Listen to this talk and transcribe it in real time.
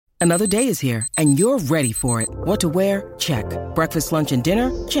Another day is here, and you're ready for it. What to wear? Check. Breakfast, lunch, and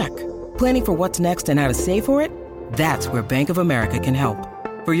dinner? Check. Planning for what's next and how to save for it? That's where Bank of America can help.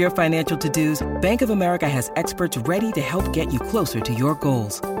 For your financial to-dos, Bank of America has experts ready to help get you closer to your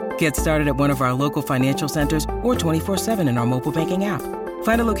goals. Get started at one of our local financial centers or 24/7 in our mobile banking app.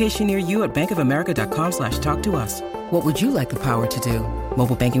 Find a location near you at bankofamerica.com/talktous. What would you like the power to do?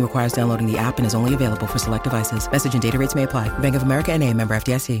 Mobile banking requires downloading the app and is only available for select devices. Message and data rates may apply. Bank of America N.A., member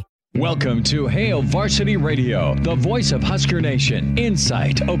FDIC. Welcome to Hail Varsity Radio, the voice of Husker Nation.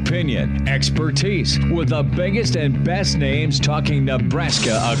 Insight, opinion, expertise, with the biggest and best names talking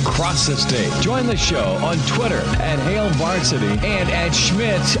Nebraska across the state. Join the show on Twitter at Hail Varsity and at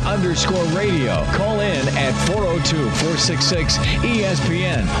Schmitz_radio. Call in at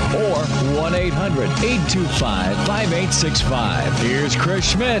 402-466-ESPN or 1-800-825-5865. Here's Chris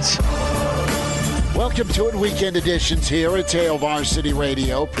Schmitz. Welcome to it, weekend editions here at Hail Varsity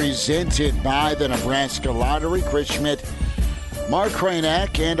Radio, presented by the Nebraska Lottery. Chris Schmidt, Mark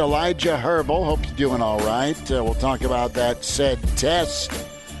Kranak, and Elijah Herbal. Hope you're doing all right. We'll talk about that said test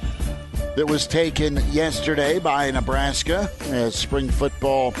that was taken yesterday by Nebraska as spring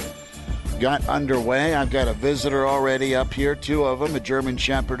football got underway. I've got a visitor already up here, two of them, a German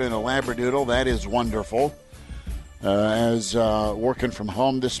Shepherd and a Labradoodle. That is wonderful. As working from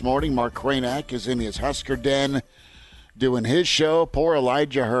home this morning, Mark Kranak is in his Husker den doing his show. Poor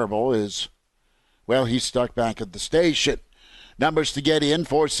Elijah Herbal is, well, he's stuck back at the station. Numbers to get in,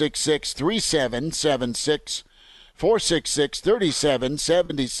 466-3776,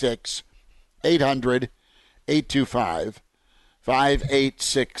 466-3776,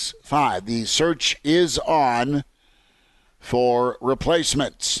 800-825-5865. The search is on for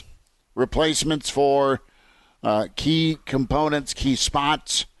replacements. Replacements for key components, key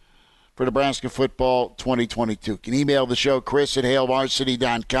spots for Nebraska football 2022. You can email the show,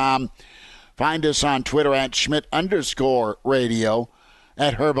 chris@hailvarsity.com. Find us on Twitter at Schmidt_radio,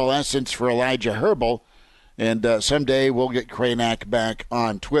 at Herbal Essence for Elijah Herbal. And someday we'll get Kranak back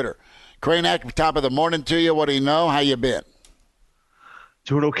on Twitter. Kranak, top of the morning to you. What do you know? How you been?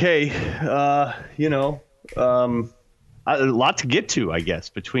 Doing okay. A lot to get to, I guess,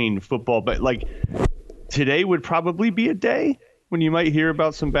 between football. But, today would probably be a day when you might hear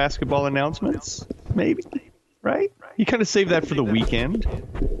about some basketball announcements, maybe, right? You kind of save that for the weekend.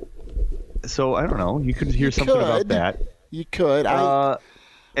 So, I don't know. You could hear something about that. You could. And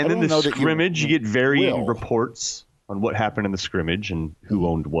then the scrimmage, you get varying reports on what happened in the scrimmage and who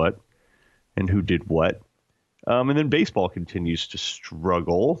owned what and who did what. And then baseball continues to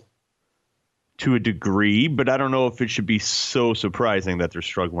struggle to a degree, but I don't know if it should be so surprising that they're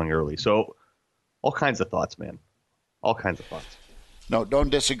struggling early. So, all kinds of thoughts, man. All kinds of thoughts. No, don't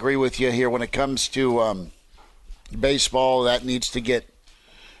disagree with you here. When it comes to baseball, that needs to get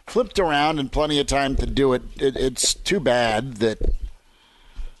flipped around and plenty of time to do it. It's too bad that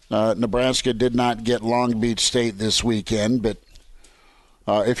Nebraska did not get Long Beach State this weekend. But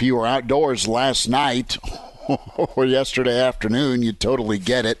if you were outdoors last night or yesterday afternoon, you'd totally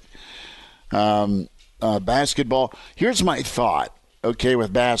get it. Basketball, here's my thought. Okay,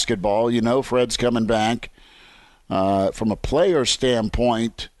 with basketball, Fred's coming back. From a player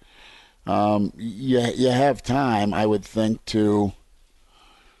standpoint, you have time, I would think, to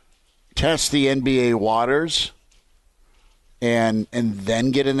test the NBA waters and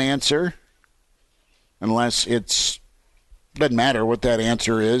then get an answer. Unless doesn't matter what that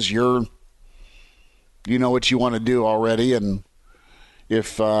answer is. You know what you want to do already, and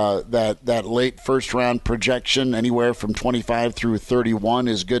if that late first-round projection, anywhere from 25 through 31,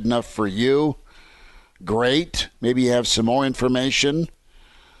 is good enough for you, great. Maybe you have some more information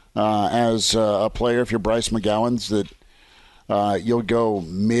as a player, if you're Bryce McGowan's, that you'll go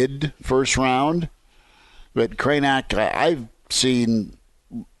mid-first round. But Kranak, I've seen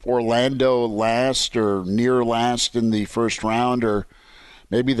Orlando last or near last in the first round, or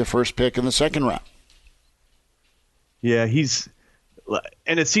maybe the first pick in the second round. Yeah,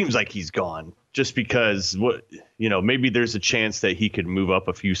 and it seems like he's gone just because maybe there's a chance that he could move up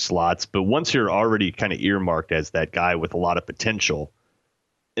a few slots. But once you're already kind of earmarked as that guy with a lot of potential,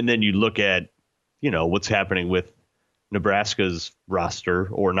 and then you look at, what's happening with Nebraska's roster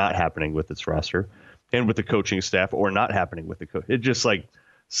or not happening with its roster, and with the coaching staff or not happening with the coach, it just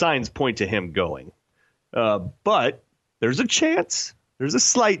signs point to him going. But there's a chance. There's a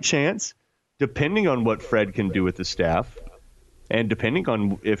slight chance, depending on what Fred can do with the staff. And depending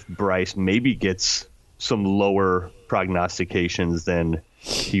on if Bryce maybe gets some lower prognostications than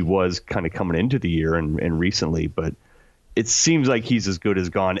he was kind of coming into the year and recently, but it seems like he's as good as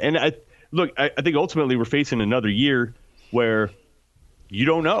gone. And I think ultimately we're facing another year where you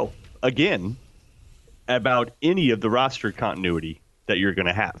don't know, again, about any of the roster continuity that you're going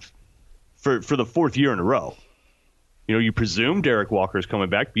to have for the fourth year in a row. You know, you presume Derek Walker's coming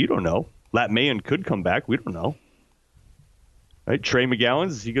back, but you don't know. Lat Mayen could come back. We don't know. Right? Trey McGowan,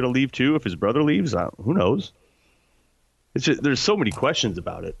 is he going to leave too if his brother leaves? Who knows? It's just, there's so many questions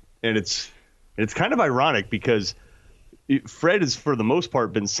about it. And it's kind of ironic because Fred has, for the most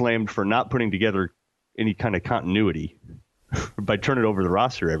part, been slammed for not putting together any kind of continuity by turning over the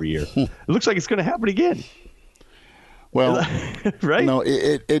roster every year. It looks like it's going to happen again. Well, right? No,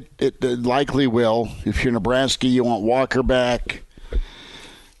 it likely will. If you're Nebraska, you want Walker back.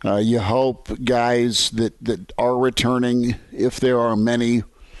 You hope guys that are returning, if there are many,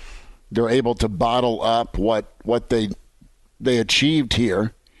 they're able to bottle up what they achieved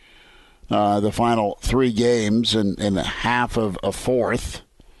here. The final 3 games and half of a fourth.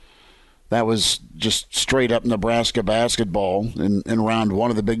 That was just straight up Nebraska basketball in round 1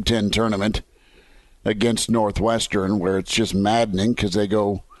 of the Big Ten tournament against Northwestern, where it's just maddening because they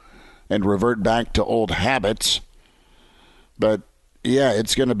go and revert back to old habits. But, yeah,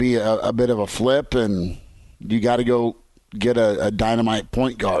 it's going to be a bit of a flip, and you got to go get a dynamite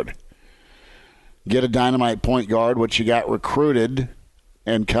point guard. Get a dynamite point guard, which you got recruited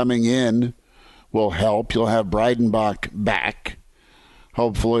and coming in will help. You'll have Breidenbach back,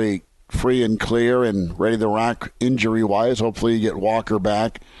 hopefully free and clear and ready to rock injury-wise. Hopefully you get Walker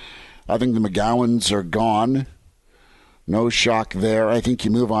back. I think the McGowans are gone. No shock there. I think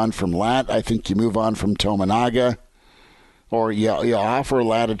you move on from Lat. I think you move on from Tominaga. Or you offer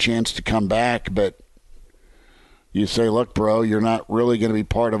Lat a chance to come back, but you say, look, bro, you're not really going to be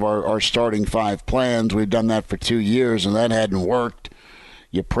part of our starting 5 plans. We've done that for 2 years, and that hadn't worked.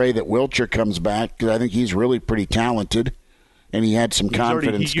 You pray that Wilcher comes back because I think he's really pretty talented, and he had some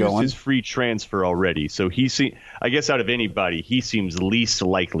confidence going. He used his free transfer already, so I guess out of anybody, he seems least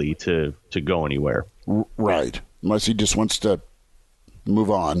likely to go anywhere. Right, unless he just wants to move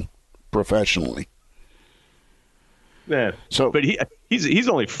on professionally. Yeah. So, but he's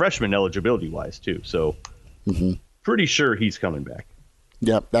only freshman eligibility wise too, so pretty sure he's coming back.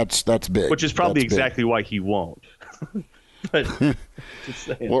 Yep, that's big. Which is probably exactly why he won't. But just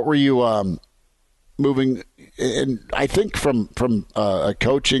saying. What were you moving? And I think from a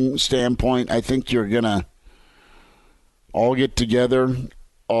coaching standpoint, I think you're gonna all get together,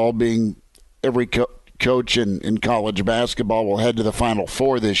 all being every coach in college basketball will head to the Final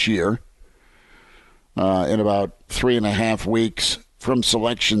Four this year. In about 3.5 weeks from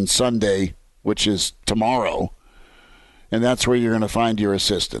Selection Sunday, which is tomorrow. And that's where you're going to find your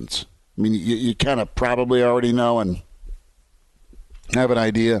assistants. I mean, you kind of probably already know and have an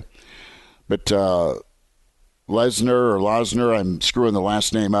idea. But Lesnar, I'm screwing the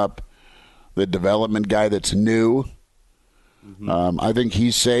last name up, the development guy that's new, I think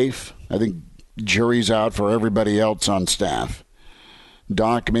he's safe. I think jury's out for everybody else on staff.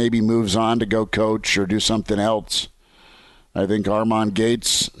 Doc maybe moves on to go coach or do something else. I think Armand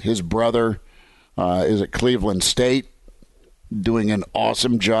Gates, his brother, is at Cleveland State doing an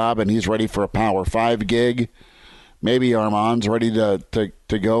awesome job, and he's ready for a Power 5 gig. Maybe Armand's ready to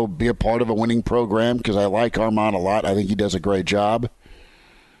go be a part of a winning program because I like Armand a lot. I think he does a great job.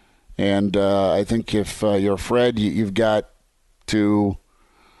 And I think if you're Fred, you've got to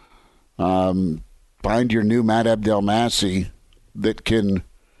find your new Matt Abdelmassih that can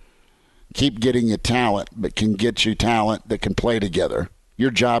keep getting you talent, but can get you talent that can play together. Your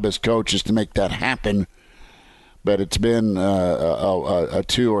job as coach is to make that happen, but it's been a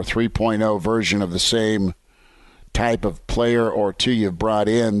 2 or 3.0 version of the same type of player or two you've brought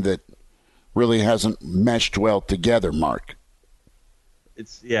in that really hasn't meshed well together, Mark.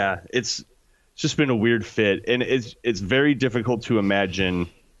 It's just been a weird fit, and it's very difficult to imagine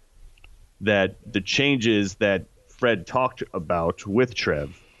that the changes that Fred talked about with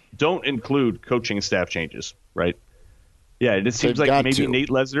Trev don't include coaching staff changes, right? Yeah, it seems like maybe Nate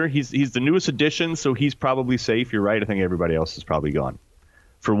Lesnar, he's the newest addition, so he's probably safe. You're right. I think everybody else is probably gone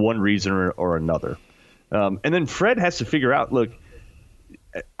for one reason or another. And then Fred has to figure out, look,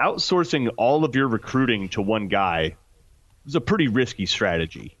 outsourcing all of your recruiting to one guy is a pretty risky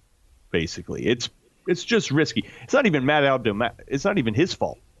strategy, basically. It's just risky. It's not even it's not even his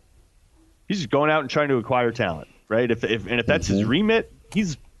fault. He's just going out and trying to acquire talent. Right? If that's his remit,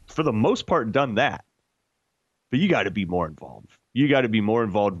 he's for the most part done that. But you got to be more involved. You got to be more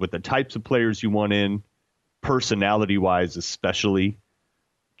involved with the types of players you want in, personality-wise especially,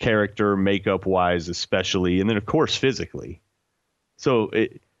 character, makeup-wise especially, and then, of course, physically. So,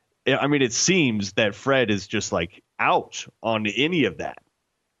 it seems that Fred is just like out on any of that.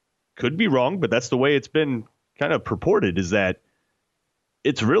 Could be wrong, but that's the way it's been kind of purported, is that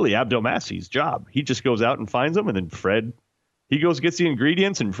it's really Abdelmassi's job. He just goes out and finds them, and then Fred, he goes gets the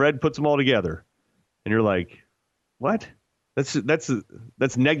ingredients, and Fred puts them all together. And you're like, what? That's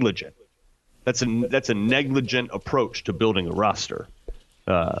negligent. That's a negligent approach to building a roster.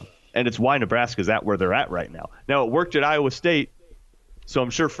 And it's why Nebraska's at where they're at right now. Now, it worked at Iowa State, so I'm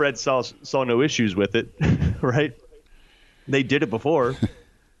sure Fred saw no issues with it, right? They did it before.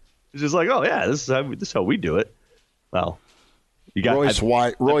 It's just like, oh, yeah, this is how we do it. Well, you got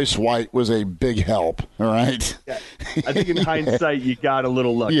Royce White was a big help, all right? Yeah, I think in hindsight, you got a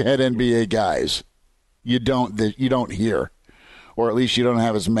little lucky. You had NBA guys. You don't hear, or at least you don't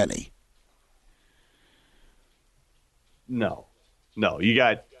have as many. No, you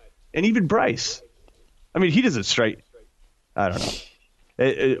got, and even Bryce. I mean, he doesn't strike. I don't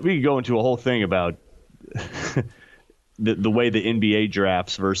know. We could go into a whole thing about the way the NBA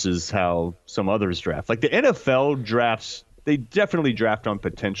drafts versus how some others draft. Like the NFL drafts, they definitely draft on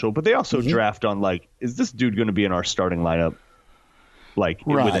potential, but they also draft on like, is this dude going to be in our starting lineup like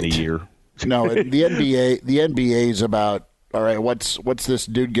within a year? No, the NBA is about, all right, what's this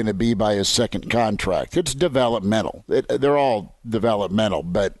dude going to be by his second contract? It's developmental. They're all developmental,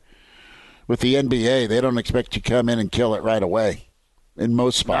 but with the NBA, they don't expect you to come in and kill it right away in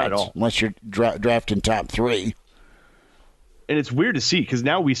most spots, unless you're drafting top 3. And it's weird to see because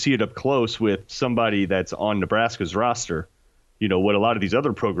now we see it up close with somebody that's on Nebraska's roster. You know, what a lot of these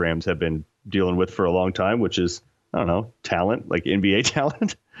other programs have been dealing with for a long time, which is, I don't know, talent, like NBA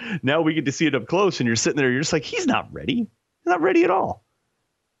talent. Now we get to see it up close, and you're sitting there, you're just like, he's not ready. He's not ready at all.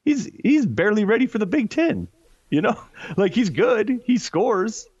 He's barely ready for the Big Ten. You know, like he's good, he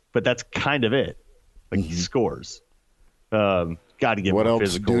scores, but that's kind of it. Like he scores. Got to get more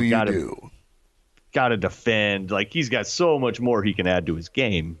physical. What else do you do? Got to defend. Like he's got so much more he can add to his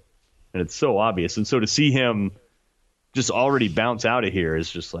game, and it's so obvious. And so to see him just already bounce out of here is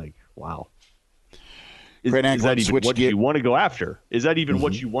just like, wow. Is that even what you want to go after? Is that even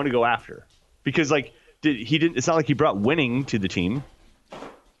what you want to go after? Because like it's not like he brought winning to the team.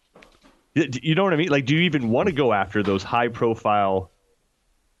 You know what I mean? Like, do you even want to go after those high profile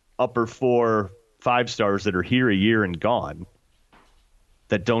upper 4, 5 stars that are here a year and gone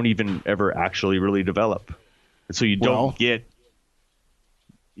that don't even ever actually really develop? And so you don't get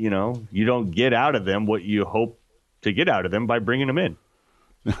out of them what you hope to get out of them by bringing them in.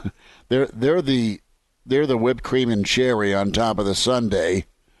 They're the whipped cream and cherry on top of the sundae.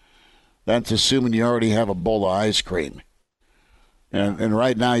 That's assuming you already have a bowl of ice cream. And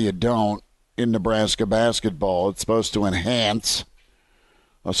right now you don't in Nebraska basketball. It's supposed to enhance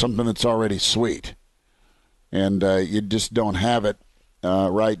something that's already sweet. And you just don't have it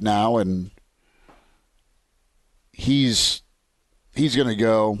right now. And he's going to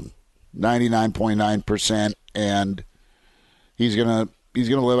go 99.9%, and he's going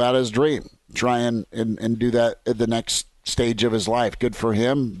to live out his dream. Try and do that at the next stage of his life. Good for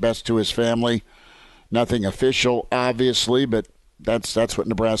him. Best to his family. Nothing official, obviously, but that's what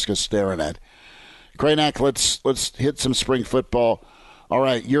Nebraska's staring at. Cranack, let's hit some spring football. All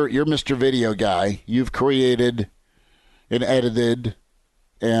right, you're Mr. Video Guy. You've created and edited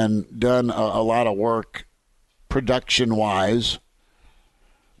and done a lot of work production-wise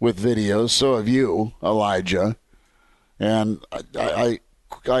with videos. So have you, Elijah. And I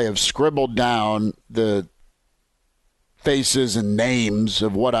have scribbled down the faces and names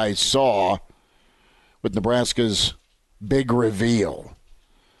of what I saw with Nebraska's big reveal.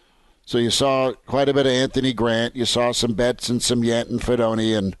 So you saw quite a bit of Anthony Grant. You saw some Betts and some Yanton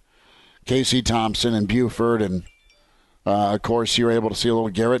Fedoni and Casey Thompson and Buford. And, of course, you were able to see a little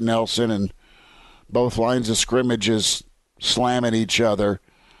Garrett Nelson and both lines of scrimmages slamming each other.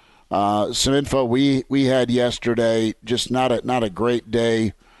 Some info we had yesterday, just not a great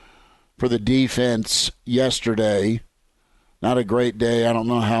day for the defense yesterday. Not a great day. I don't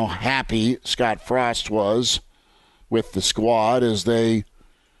know how happy Scott Frost was with the squad as they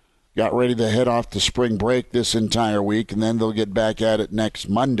got ready to head off to spring break this entire week, and then they'll get back at it next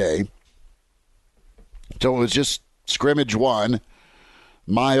Monday. So it was just scrimmage 1,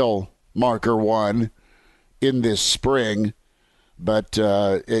 mile marker 1 in this spring. But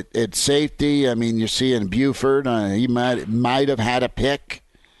it's safety. I mean, you're seeing Buford. He might have had a pick.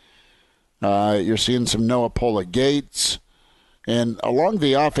 You're seeing some Noah Pola-Gates. And along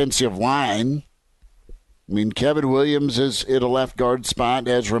the offensive line, I mean, Kevin Williams is at a left guard spot.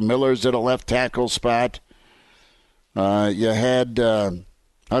 Ezra Miller's at a left tackle spot. You had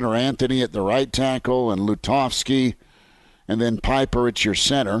Hunter Anthony at the right tackle and Lutovsky. And then Piper at your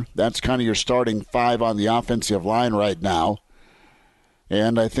center. That's kind of your starting 5 on the offensive line right now.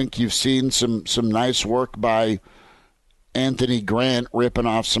 And I think you've seen some nice work by Anthony Grant ripping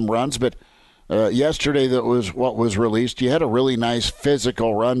off some runs, but yesterday that was what was released. You had a really nice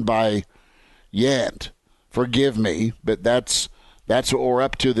physical run by Yant. Forgive me, but that's what we're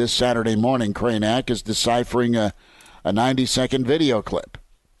up to this Saturday morning. Cranack is deciphering a 90-second video clip.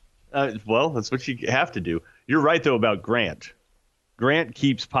 Well, that's what you have to do. You're right, though, about Grant. Grant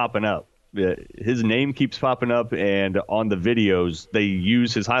keeps popping up. His name keeps popping up, and on the videos, they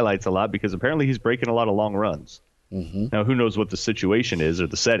use his highlights a lot because apparently he's breaking a lot of long runs. Mm-hmm. Now, who knows what the situation is or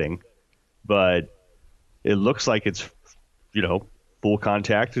the setting, but it looks like it's, full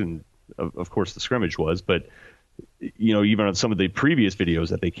contact, and of course the scrimmage was, but, even on some of the previous videos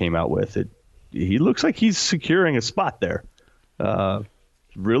that they came out with, he looks like he's securing a spot there.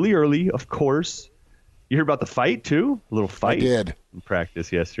 Really early, of course. You hear about the fight, too? A little fight I did. In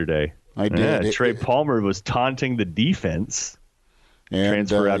practice yesterday. I did. Yeah, Trey Palmer was taunting the defense.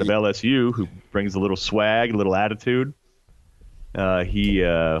 Transfer out of LSU, who brings a little swag, a little attitude. He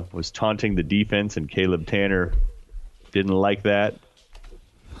was taunting the defense, and Caleb Tanner didn't like that.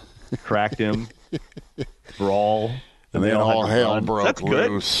 Cracked him. Brawl. And then all hell broke That's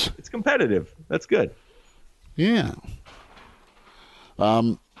loose. Good. It's competitive. That's good. Yeah.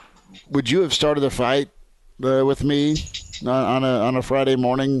 Would you have started a fight with me on a Friday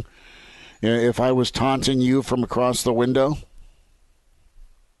morning if I was taunting you from across the window?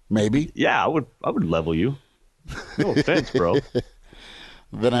 Maybe. Yeah, I would level you. No offense, bro.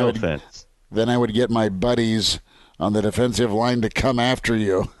 No offense. Then I would get my buddies on the defensive line to come after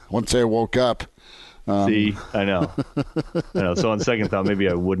you once I woke up. See, I know. So on second thought, maybe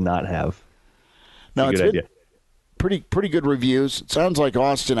I would not have. No, it's a good idea. Pretty good reviews. It sounds like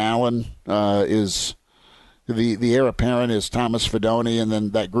Austin Allen is the heir apparent is Thomas Fidone, and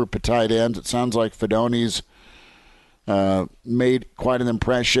then that group of tight ends. It sounds like Fidone's made quite an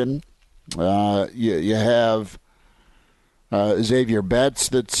impression. You have Xavier Betts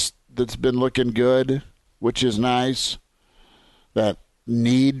that's been looking good, which is nice. That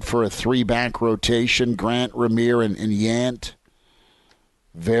need for a 3-back rotation, Grant, Ramir, and Yant,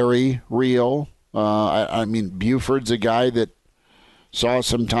 very real. I mean, Buford's a guy that saw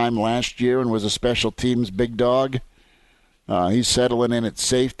some time last year and was a special teams big dog. He's settling in at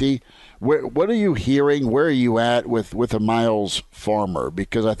safety. What are you hearing? Where are you at with a Miles Farmer?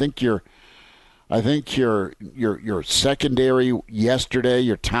 Because I think your secondary yesterday,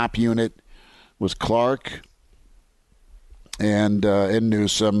 your top unit was Clark and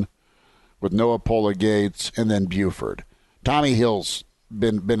Newsome with Noah Pola-Gates and then Buford. Tommy Hill's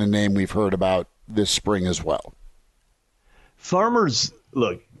been a name we've heard about this spring as well. Farmer's,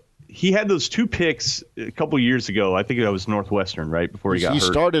 look, he had those 2 picks a couple years ago. I think that was Northwestern, right, before he got hurt. He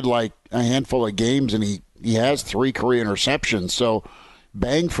started like a handful of games, and he has 3 career interceptions. So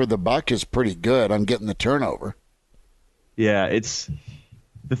bang for the buck is pretty good on getting the turnover. Yeah, it's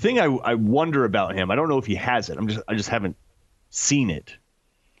the thing I wonder about him. I don't know if he has it. I just haven't seen it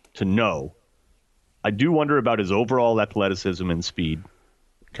to know. I do wonder about his overall athleticism and speed.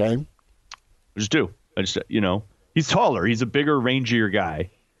 Okay. I just do. He's taller. He's a bigger, rangier guy.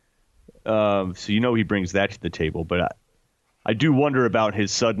 So he brings that to the table. But I do wonder about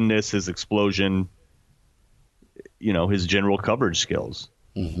his suddenness, his explosion, his general coverage skills.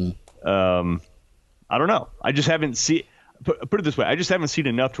 Mm-hmm. I don't know. I just haven't seen. Put it this way: I just haven't seen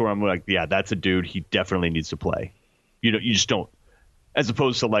enough to where I'm like, yeah, that's a dude. He definitely needs to play. You just don't. As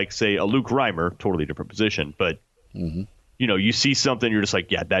opposed to like, say, a Luke Reimer, totally different position, but. Mm-hmm. You see something, you're just like,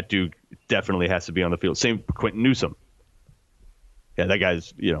 yeah, that dude definitely has to be on the field. Same for Quentin Newsome. Yeah, that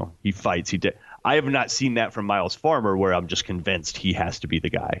guy's, he fights. I have not seen that from Miles Farmer where I'm just convinced he has to be the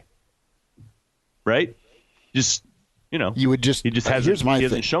guy. Right? Just, You would just. He just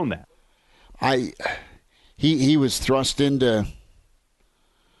hasn't shown that. He was thrust into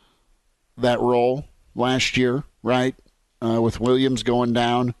that role last year, right? With Williams going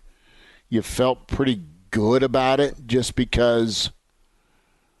down. You felt pretty good about it just because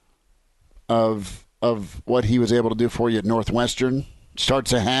of what he was able to do for you at Northwestern.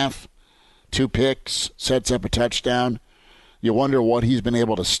 Starts a half, 2 picks, sets up a touchdown. You wonder what he's been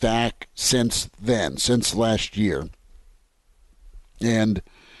able to stack since then, since last year. And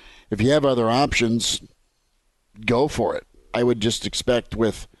if you have other options, go for it. I would just expect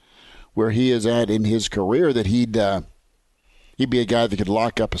with where he is at in his career that he'd be a guy that could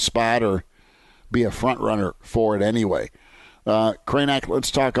lock up a spot or be a front runner for it anyway. Cranack,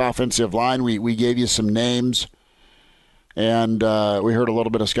 let's talk offensive line. We gave you some names, and we heard a little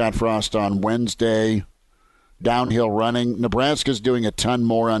bit of Scott Frost on Wednesday. Downhill running. Nebraska's doing a ton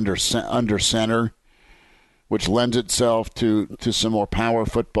more under center, which lends itself to some more power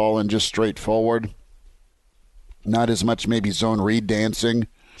football and just straightforward. Not as much maybe zone read dancing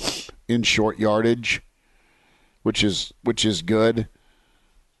in short yardage, which is good.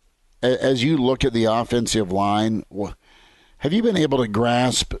 As you look at the offensive line, have you been able to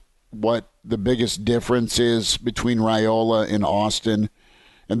grasp what the biggest difference is between Raiola and Austin?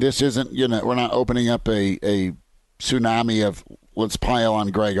 And this isn't, we're not opening up a tsunami of let's pile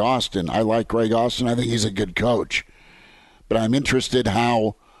on Greg Austin. I like Greg Austin. I think he's a good coach. But I'm interested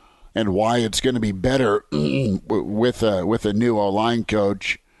how and why it's going to be better with a new O-line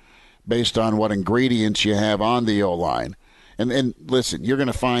coach based on what ingredients you have on the O-line. And listen, you're going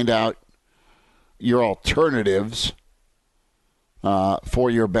to find out your alternatives for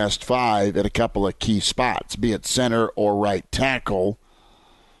your best five at a couple of key spots, be it center or right tackle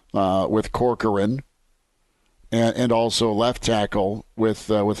with Corcoran, and also left tackle with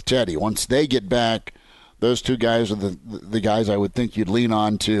Teddy. Once they get back, those two guys are the guys I would think you'd lean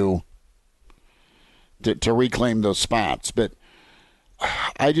on to reclaim those spots. But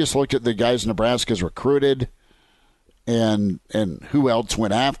I just looked at the guys Nebraska's recruited and who else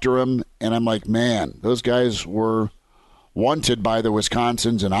went after him, and I'm like, man, those guys were wanted by the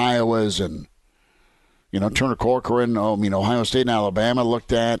Wisconsins and Iowas, and Turner Corcoran, Ohio State and Alabama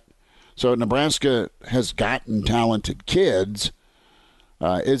looked at. So Nebraska has gotten talented kids.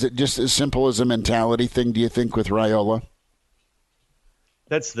 Is it just as simple as a mentality thing, do you think, with Raiola?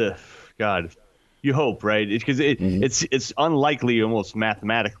 That's you hope, right? Because it's unlikely almost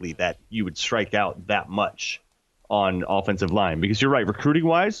mathematically that you would strike out that much on offensive line, because you're right,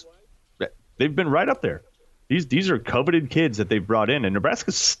 recruiting-wise, they've been right up there. These are coveted kids that they've brought in, and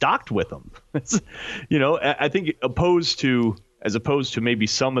Nebraska's stocked with them. I think as opposed to maybe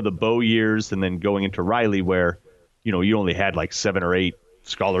some of the Bo years and then going into Riley where, you only had like 7 or 8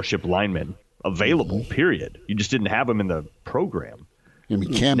 scholarship linemen available, period. You just didn't have them in the program. I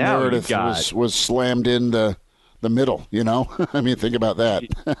mean, Cam Meredith was slammed in the middle, I mean, think about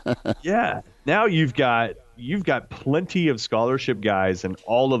that. Yeah. Now you've got plenty of scholarship guys, and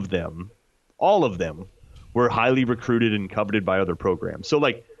all of them were highly recruited and coveted by other programs. So,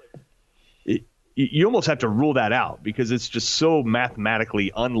 you almost have to rule that out because it's just so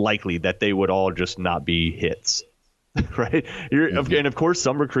mathematically unlikely that they would all just not be hits, right? And, of course,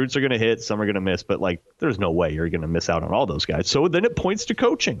 some recruits are going to hit, some are going to miss, but, there's no way you're going to miss out on all those guys. So then it points to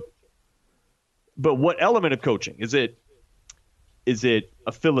coaching. But what element of coaching? Is it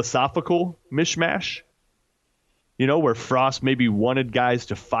a philosophical mishmash? Where Frost maybe wanted guys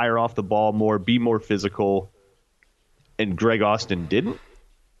to fire off the ball more, be more physical, and Greg Austin didn't.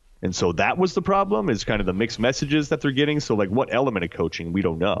 And so that was the problem, is kind of the mixed messages that they're getting. So, what element of coaching, we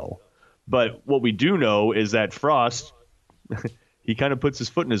don't know. But what we do know is that Frost, he kind of puts his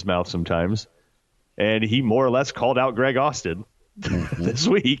foot in his mouth sometimes, and he more or less called out Greg Austin this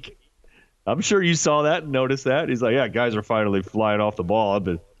week. I'm sure you saw that and noticed that. He's like, yeah, guys are finally flying off the ball.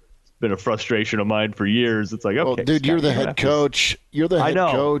 It's been a frustration of mine for years. It's like, okay. Well, dude, you're the head coach. You're the head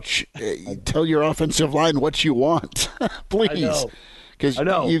coach. Tell your offensive line what you want, please. Because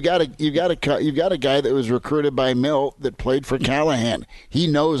you've got a guy that was recruited by Milt that played for Callahan. He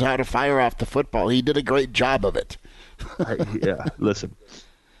knows how to fire off the football. He did a great job of it. Yeah, listen,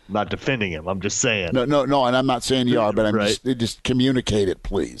 I'm not defending him. I'm just saying. No, and I'm not saying you are, but I'm just communicate it,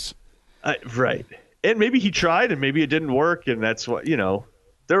 please. Right. And maybe he tried, and maybe it didn't work, and that's what,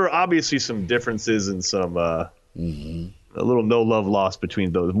 there were obviously some differences and some a little no love lost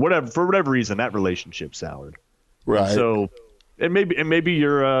between those. For whatever reason, that relationship soured. Right. And so, and maybe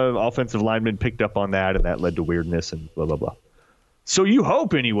your offensive lineman picked up on that, and that led to weirdness and blah blah blah. So you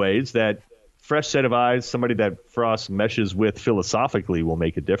hope, anyways, that fresh set of eyes, somebody that Frost meshes with philosophically, will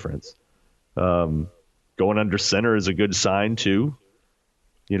make a difference. Going under center is a good sign too.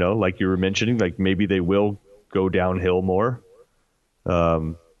 Like you were mentioning, maybe they will go downhill more.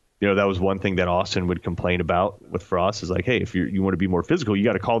 That was one thing that Austin would complain about with Frost, is hey, if you want to be more physical, you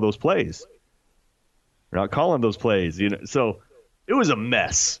got to call those plays. You're not calling those plays, So it was a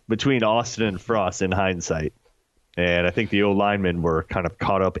mess between Austin and Frost in hindsight. And I think the O-linemen were kind of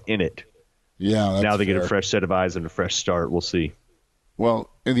caught up in it. Yeah, that's now they fair. get a fresh set of eyes and a fresh start. We'll see. Well,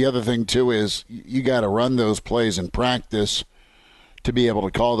 and the other thing, too, is you got to run those plays in practice to be able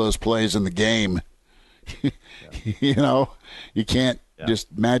to call those plays in the game. You can't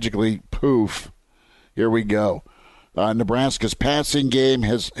just magically poof. Here we go. Nebraska's passing game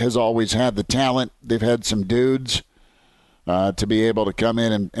has always had the talent. They've had some dudes to be able to come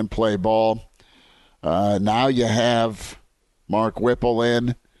in and play ball. Now you have Mark Whipple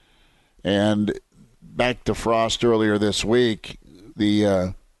in, and back to Frost earlier this week.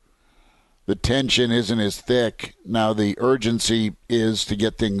 The tension isn't as thick. Now the urgency is to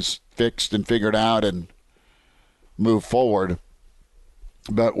get things fixed and figured out and move forward.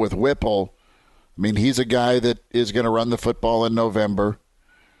 But with Whipple, I mean, he's a guy that is going to run the football in November.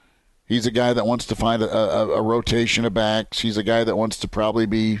 He's a guy that wants to find a rotation of backs. He's a guy that wants to probably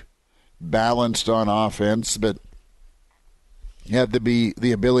be balanced on offense, but you have to be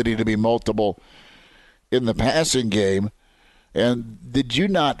the ability to be multiple in the passing game. And did you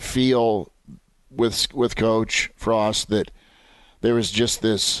not feel with Coach Frost that there was just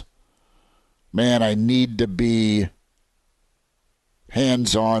this, man, I need to be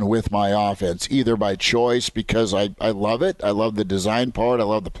hands-on with my offense, either by choice because I love it. I love the design part. I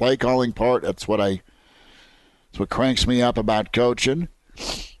love the play calling part. That's what cranks me up about coaching.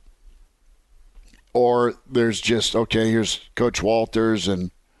 Or there's just, okay, here's Coach Walters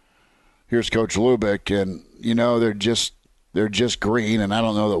and here's Coach Lubick, and they're just green, and I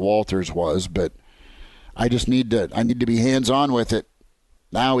don't know that Walters was, but I need to be hands-on with it.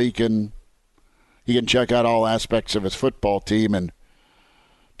 Now he can check out all aspects of his football team and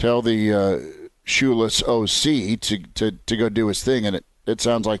tell the shoeless OC to go do his thing, and it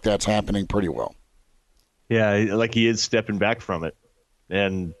sounds like that's happening pretty well. Yeah, like he is stepping back from it.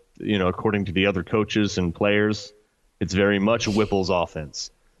 And, according to the other coaches and players, it's very much Whipple's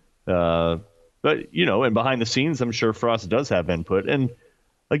offense. But, and behind the scenes, I'm sure Frost does have input. And,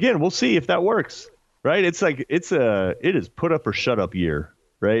 again, we'll see if that works, right? It's like it is put up or shut up year,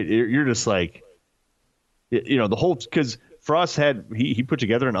 right? You're just like, the whole – because – Frost he put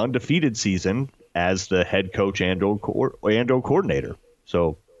together an undefeated season as the head coach and coordinator.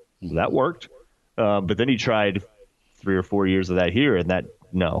 So that worked. But then he tried 3 or 4 years of that here, and that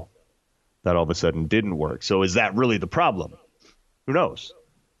all of a sudden didn't work. So is that really the problem? Who knows?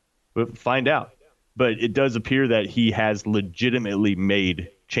 We'll find out. But it does appear that he has legitimately made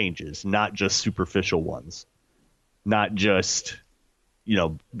changes, not just superficial ones. Not just,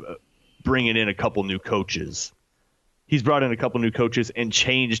 bringing in a couple new coaches. He's brought in a couple new coaches and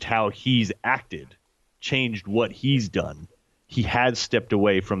changed how he's acted, changed what he's done. He has stepped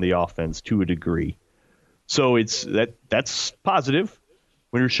away from the offense to a degree. So that's positive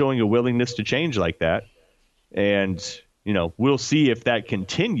when you're showing a willingness to change like that. And, we'll see if that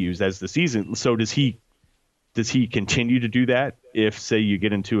continues as the season. So does he continue to do that if, say, you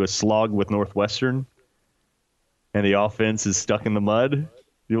get into a slog with Northwestern and the offense is stuck in the mud?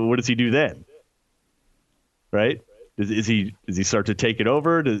 What does he do then? Right? Does he start to take it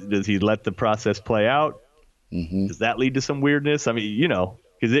over? Does he let the process play out? Mm-hmm. Does that lead to some weirdness? I mean,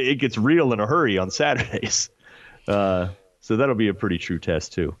 because it gets real in a hurry on Saturdays. So that'll be a pretty true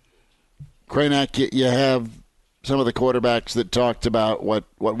test too. Cranack, you have some of the quarterbacks that talked about what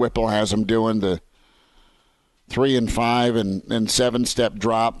Whipple has them doing, the 3 and 5 and 7-step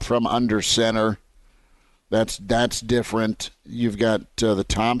drop from under center. That's different. You've got the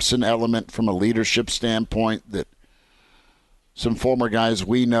Thompson element from a leadership standpoint that some former guys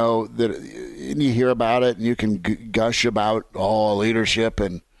we know that, and you hear about it and you can gush about leadership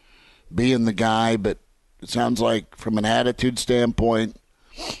and being the guy, but it sounds like from an attitude standpoint,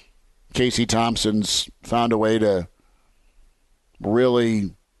 Casey Thompson's found a way to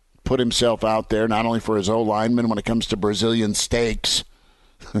really put himself out there, not only for his O-lineman when it comes to Brazilian steaks,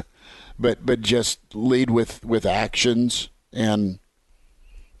 but just lead with actions and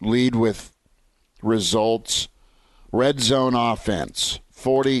lead with results. Red zone offense,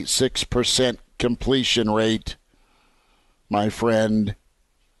 46% completion rate, my friend,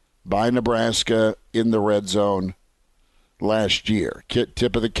 by Nebraska in the red zone last year.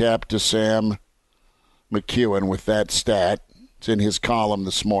 Tip of the cap to Sam McEwen with that stat. It's in his column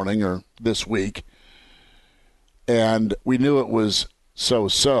this morning or this week. And we knew it was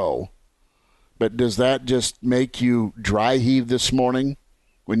so-so. But does that just make you dry heave this morning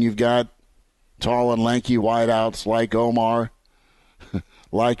when you've got tall and lanky wideouts like Omar,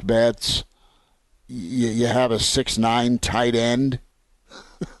 like Betts? You have a 6'9" tight end.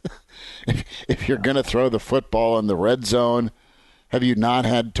 If you're going to throw the football in the red zone, have you not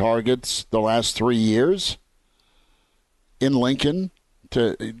had targets the last 3 years in Lincoln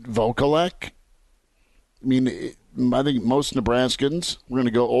to Vokalek? I mean, I think most Nebraskans, we're going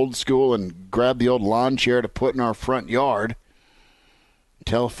to go old school and grab the old lawn chair to put in our front yard,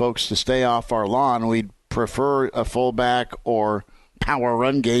 tell folks to stay off our lawn. We'd prefer a fullback or power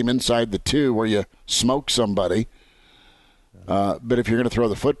run game inside the 2 where you smoke somebody. But if you're going to throw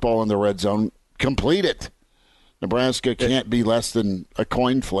the football in the red zone, complete it. Nebraska can't be less than a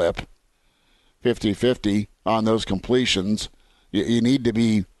coin flip, 50-50 on those completions. You need to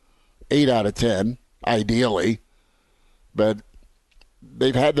be 8 out of 10, ideally. But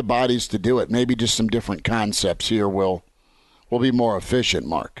they've had the bodies to do it. Maybe just some different concepts here will be more efficient,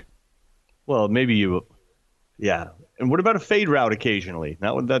 Mark. Well, maybe Yeah. And what about a fade route occasionally?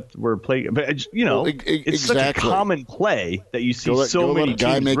 Not that we're playing, but it's exactly. such a common play that you see so many let a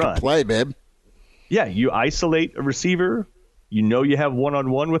guy teams make run. a play, babe. Yeah, you isolate a receiver. You have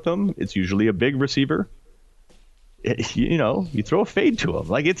one-on-one with them. It's usually a big receiver. You throw a fade to him.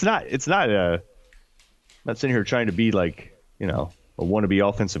 Like it's not I'm not sitting here trying to be like, a wannabe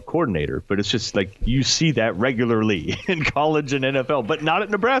offensive coordinator, but it's just like you see that regularly in college and NFL, but not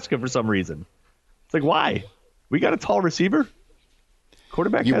at Nebraska for some reason. It's like, why? We got a tall receiver.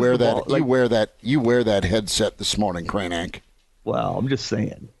 Quarterback. You has wear the that. ball. Like, You wear that headset this morning, Kranak. Well, I'm just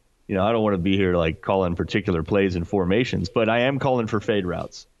saying. I don't want to be here like calling particular plays and formations, but I am calling for fade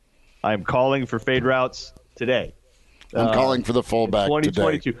routes. I'm calling for fade routes today. I'm calling for the fullback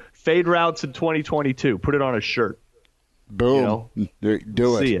 2022. today. Fade routes in 2022. Put it on a shirt. Boom.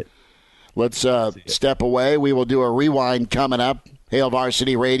 Do it. See it. Let's step away. We will do a rewind coming up. Hail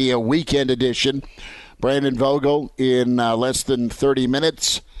Varsity Radio Weekend Edition. Brandon Vogel in less than 30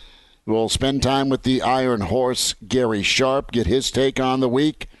 minutes. We'll spend time with the Iron Horse, Gary Sharp, get his take on the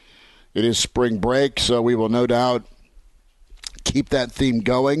week. It is spring break, so we will no doubt keep that theme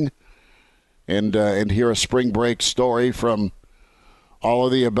going and hear a spring break story from all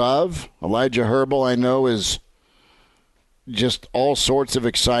of the above. Elijah Herbal, I know, is just all sorts of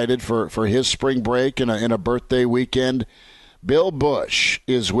excited for his spring break and a birthday weekend. Bill Bush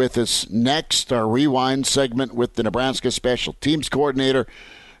is with us next, our rewind segment with the Nebraska Special Teams Coordinator.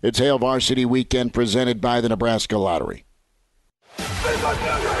 It's Hail Varsity Weekend presented by the Nebraska Lottery. Now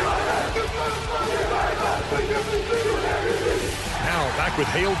back with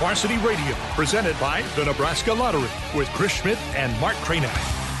Hail Varsity Radio, presented by the Nebraska Lottery with Chris Schmidt and Mark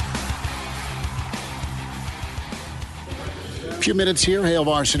Kranak. A few minutes here, Hail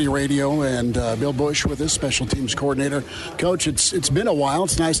Varsity Radio, and Bill Bush with us, Special Teams Coordinator. Coach, it's been a while.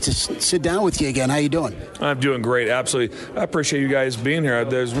 It's nice to sit down with you again. How you doing? I'm doing great, absolutely. I appreciate you guys being here.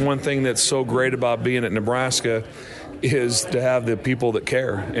 There's one thing that's so great about being at Nebraska is to have the people that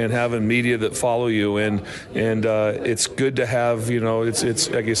care and having media that follow you, and it's good to have, it's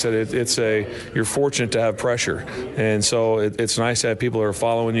like I said, you're fortunate to have pressure, and so it's nice to have people that are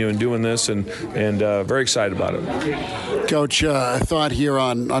following you and doing this, and very excited about it. Coach, I thought here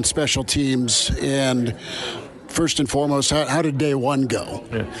on special teams, and first and foremost, how did day one go?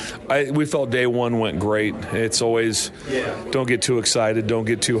 Yeah. We felt day one went great. It's always, don't get too excited, don't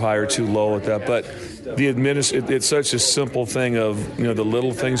get too high or too low at that, but it's such a simple thing of, the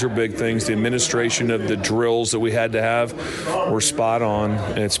little things are big things. The administration of the drills that we had to have were spot on.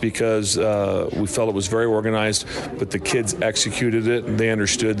 And it's because we felt it was very organized, but the kids executed it. They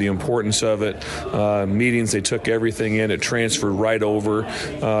understood the importance of it. Meetings, they took everything in. It transferred right over.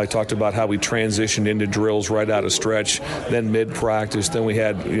 I talked about how we transitioned into drills right out of stretch, then mid-practice. Then we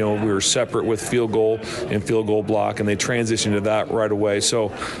had, we were separate with field goal and field goal block, and they transitioned to that right away. So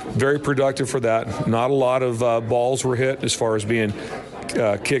very productive for that. Not a lot of balls were hit as far as being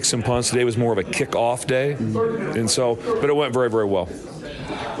kicks and punts. Today was more of a kick-off day, and so, but it went very, very well.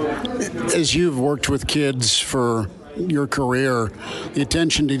 As you've worked with kids for your career, the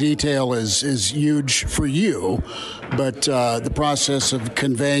attention to detail is huge for you, but the process of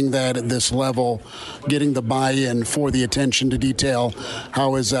conveying that at this level, getting the buy-in for the attention to detail,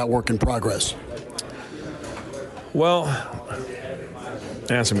 how is that work in progress? Well,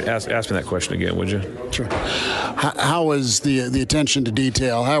 ask me that question again, would you? Sure. How is the attention to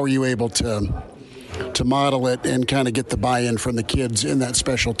detail? How are you able to model it and kind of get the buy-in from the kids in that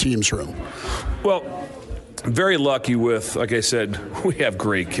special teams room? Well, very lucky with, like I said, we have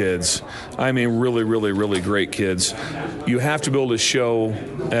great kids. I mean, really, really, really great kids. You have to be able to show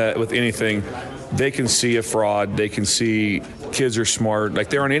with anything, they can see a fraud. They can see kids are smart. Like,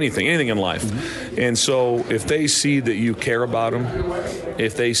 they're on anything in life. Mm-hmm. And so if they see that you care about them,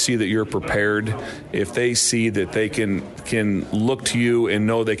 if they see that you're prepared, if they see that they can look to you and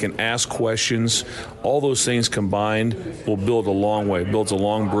know they can ask questions, all those things combined will build a long way, builds a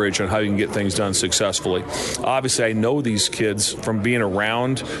long bridge on how you can get things done successfully. Obviously, I know these kids from being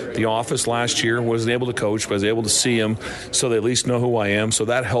around the office last year. Wasn't able to coach, but I was able to see them, so they at least know who I am. So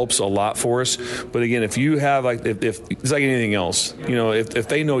that helps a lot for us. But again, if you have, if it's like anything else, if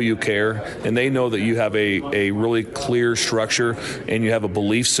they know you care and they know that you have a really clear structure and you have a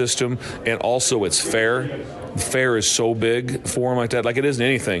belief system, and also it's fair. Fair is so big for them like that. Like, it isn't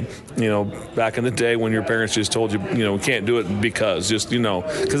anything. Back in the day when your parents just told you, we can't do it because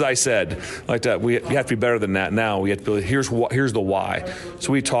I said like that. You have to be better than that. Now we have to be, here's the why.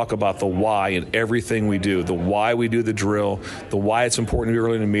 So we talk about the why in everything we do. The why we do the drill, the why it's important to be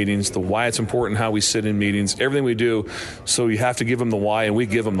early in the meetings, the why it's important how we sit in meetings, everything we do. So you have to give them the why, and we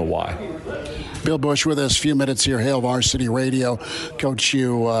give them the why. Bill Bush with us, a few minutes here, Hail Varsity Radio. Coach,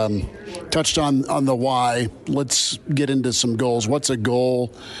 you touched on the why. Let's get into some goals. What's a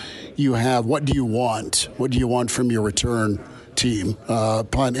goal you have? What do you want? What do you want from your return team,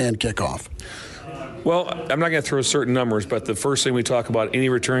 punt and kickoff? Well, I'm not going to throw certain numbers, but the first thing we talk about any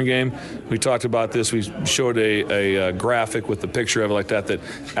return game, we talked about this. We showed a graphic with the picture of it like that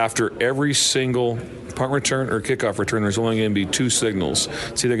after every single punt return or kickoff return, there's only going to be two signals.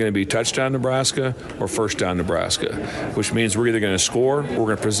 It's either going to be touchdown Nebraska or first down Nebraska, which means we're either going to score or we're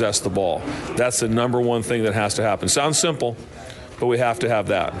going to possess the ball. That's the number one thing that has to happen. Sounds simple, but we have to have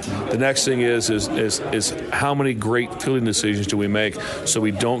that. The next thing is how many great fielding decisions do we make so we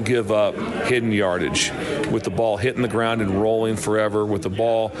don't give up hidden yardage with the ball hitting the ground and rolling forever, with the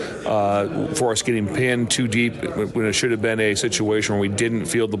ball for us getting pinned too deep when it should have been a situation where we didn't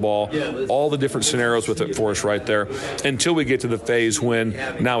field the ball. All the different scenarios with it for us right there until we get to the phase when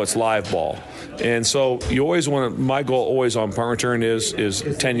now it's live ball. And so you always want to, my goal always on punt return is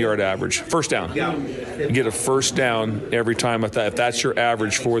 10-yard average. First down. You get a first down every time at that. If that's your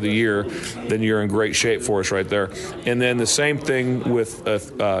average for the year, then you're in great shape for us right there. And then the same thing with a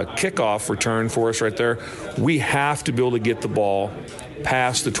kickoff return for us right there. We have to be able to get the ball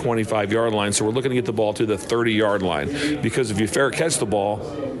past the 25-yard line. So we're looking to get the ball to the 30-yard line, because if you fair catch the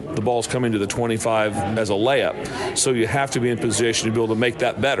ball's coming to the 25 as a layup. So you have to be in position to be able to make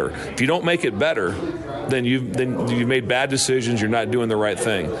that better. If you don't make it better, then you've made bad decisions. You're not doing the right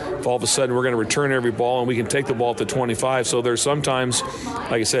thing. If all of a sudden we're going to return every ball and we can take the ball at the 25, so there's sometimes,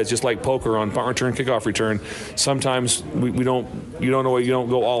 like I said, it's just like poker on punt return, kickoff return. Sometimes you don't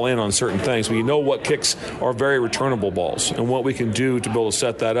go all in on certain things. But you know what kicks are very returnable balls and what we can do to be able to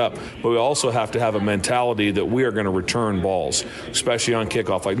set that up. But we also have to have a mentality that we are going to return balls, especially on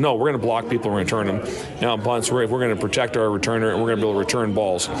kickoff. Like, no, we're going to block people and return them. Now on punts, we're going to protect our returner and we're going to be able to return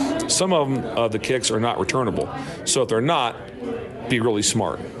balls. Some of them, the kicks are not returnable. So if they're not, be really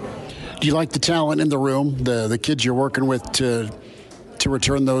smart. Do you like the talent in the room, the kids you're working with to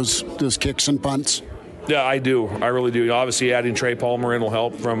return those kicks and punts? Yeah, I do. I really do. Obviously, adding Trey Palmer in will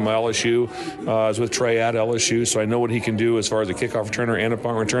help from LSU. I was with Trey at LSU, so I know what he can do as far as a kickoff returner and a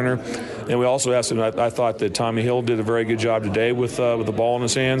punt returner. And we also have some. I thought that Tommy Hill did a very good job today with the ball in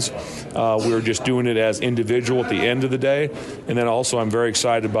his hands. We were just doing it as individual at the end of the day. And then also, I'm very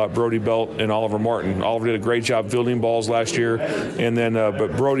excited about Brody Belt and Oliver Martin. Oliver did a great job fielding balls last year, and then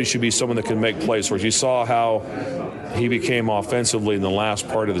but Brody should be someone that can make plays for us. You saw how he became offensively in the last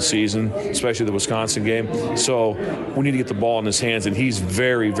part of the season, especially the Wisconsin game. So we need to get the ball in his hands, and he's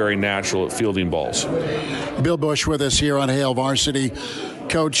very, very natural at fielding balls. Bill Bush with us here on Hail Varsity.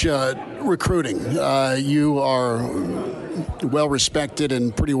 Coach, recruiting. You are well respected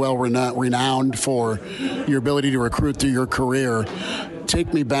and pretty well renowned for your ability to recruit through your career.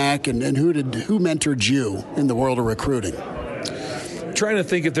 Take me back, and who mentored you in the world of recruiting? Trying to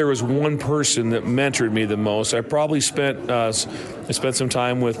think if there was one person that mentored me the most. I probably spent some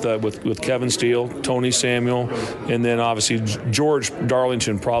time with Kevin Steele, Tony Samuel, and then obviously George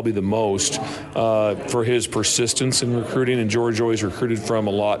Darlington probably the most for his persistence in recruiting. And George always recruited from a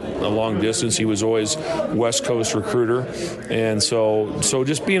long distance. He was always West Coast recruiter, and so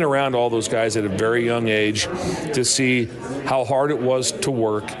just being around all those guys at a very young age to see how hard it was to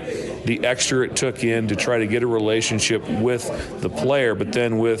work, the extra it took in to try to get a relationship with the player, but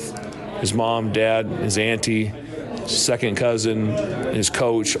then with his mom, dad, his auntie, second cousin, his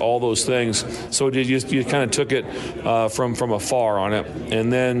coach, all those things. So you kind of took it from afar on it.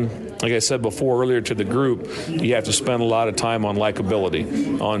 And then, like I said before earlier to the group, you have to spend a lot of time on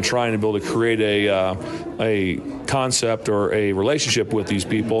likability, on trying to be able to create a concept or a relationship with these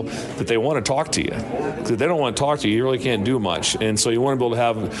people that they want to talk to you. Because if they don't want to talk to you, you really can't do much. And so you want to be able to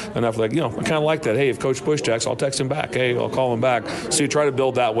have enough, like, I kind of like that. Hey, if Coach Bush texts, I'll text him back. Hey, I'll call him back. So you try to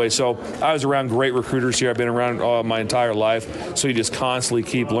build that way. So I was around great recruiters here. I've been around my entire life. So you just constantly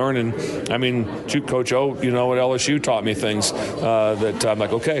keep learning. I mean, Coach O, at LSU taught me things that I'm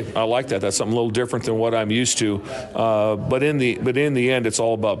like, okay, I like that. That's something a little different than what I'm used to. But in the end, it's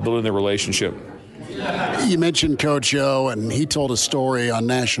all about building the relationship. You mentioned Coach O, and he told a story on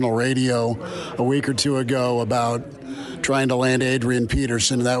national radio a week or two ago about trying to land Adrian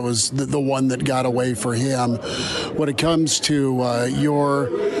Peterson. That was the one that got away for him. When it comes to your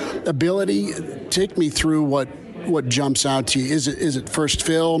ability, take me through what jumps out to you. Is it first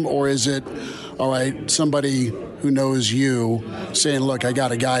film, or is it, all right, somebody who knows you saying, look, I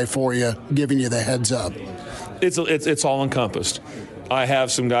got a guy for you, giving you the heads up? It's all encompassed. I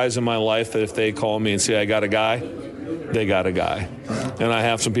have some guys in my life that if they call me and say I got a guy, they got a guy. And I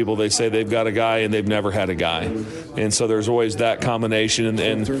have some people, they say they've got a guy and they've never had a guy. And so there's always that combination.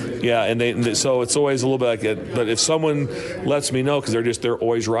 So it's always a little bit like it. But if someone lets me know, because they're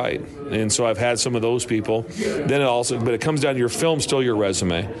always right. And so I've had some of those people. But it comes down to your film, still your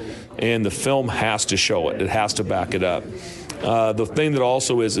resume. And the film has to show it. It has to back it up. The thing that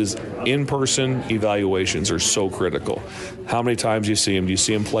also is in-person evaluations are so critical. How many times do you see them? Do you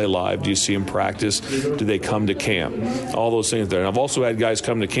see them play live? Do you see them practice? Do they come to camp? All those things there. And I've also had guys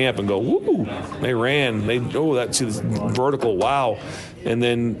come to camp and go, woo, they ran. That's vertical, wow. And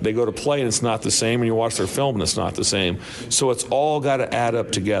then they go to play and it's not the same, and you watch their film and it's not the same. So it's all got to add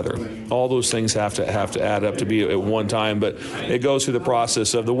up together. All those things have to add up to be at one time, but it goes through the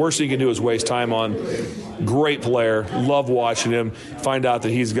process of the worst thing you can do is waste time on great player, love watching him, find out that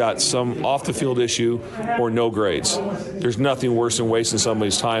he's got some off-the-field issue or no grades. There's nothing worse than wasting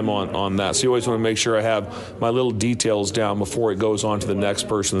somebody's time on that. So you always want to make sure I have my little details down before it goes on to the next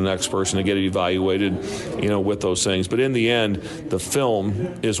person to get it evaluated, with those things. But in the end, the film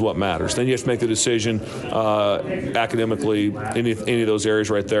is what matters. Then you have to make the decision academically, any of those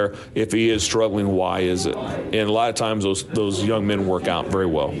areas right there. If he is struggling, why is it? And a lot of times those young men work out very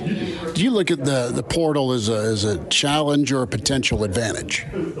well. Do you look at the portal as a challenge or a potential advantage?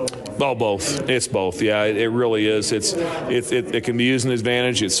 Well, both. It's both. Yeah, it really is. It can be used as an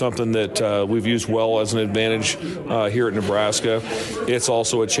advantage. It's something that we've used well as an advantage here at Nebraska. It's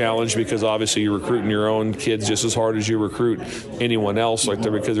also a challenge because obviously you're recruiting your own kids just as hard as you recruit anyone else like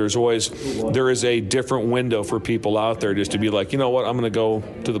there, because there is a different window for people out there just to be like, you know what, I'm going to go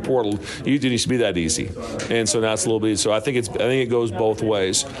to the portal. It needs to be that easy. And so that's a little bit. So I think it goes both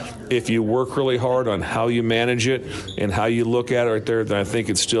ways. If you work really hard on how you manage it and how you look at it right there, then I think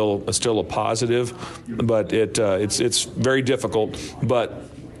it's still a positive. But it's very difficult. But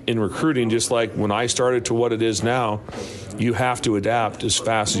in recruiting, just like when I started to what it is now, you have to adapt as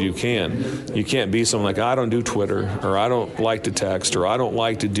fast as you can. You can't be someone like, I don't do Twitter, or I don't like to text, or I don't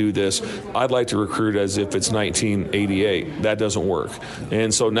like to do this. I'd like to recruit as if it's 1988. That doesn't work.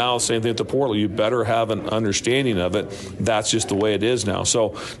 And so now, same thing at the portal. You better have an understanding of it. That's just the way it is now.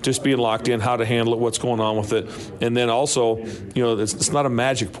 So just being locked in, how to handle it, what's going on with it. And then also, it's not a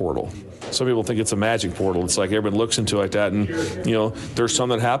magic portal. Some people think it's a magic portal. It's like everyone looks into it like that. And, there's some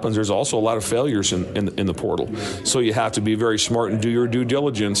that happens. There's also a lot of failures in the portal. So you have to be very smart and do your due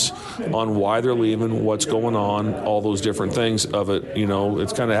diligence on why they're leaving, what's going on, all those different things of it.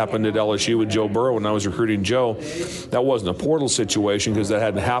 It's kind of happened at LSU with Joe Burrow when I was recruiting Joe. That wasn't a portal situation because that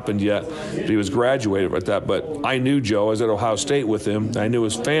hadn't happened yet. He was graduated with that. But I knew Joe. I was at Ohio State with him. I knew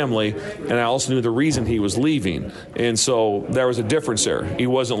his family, and I also knew the reason he was leaving. And so there was a difference there. He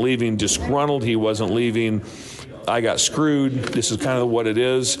wasn't leaving disgruntled. He wasn't leaving, I got screwed. This is kind of what it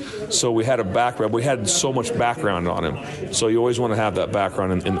is. So we had a background. We had so much background on him. So you always want to have that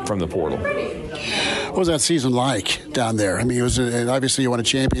background from the portal. What was that season like down there? I mean, it was obviously you won a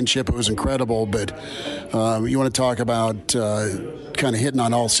championship. It was incredible. But you want to talk about kind of hitting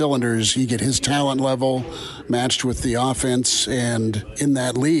on all cylinders. You get his talent level matched with the offense, and in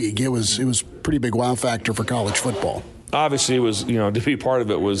that league, it was pretty big wow factor for college football. Obviously, it was, to be part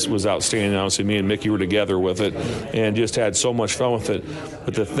of it was outstanding. Obviously, me and Mickey were together with it and just had so much fun with it.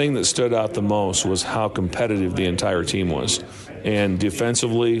 But the thing that stood out the most was how competitive the entire team was. And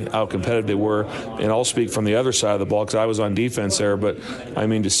defensively, how competitive they were. And I'll speak from the other side of the ball because I was on defense there. But,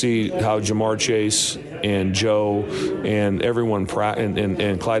 to see how Jamar Chase and Joe and everyone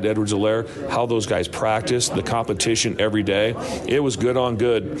and Clyde Edwards-Helaire, how those guys practiced, the competition every day, it was good on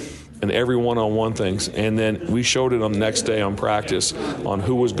good. And every one-on-one things. And then we showed it on the next day on practice on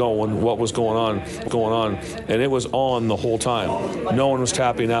who was going, what was going on. And it was on the whole time. No one was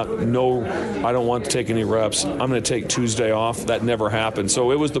tapping out. No, I don't want to take any reps. I'm going to take Tuesday off. That never happened.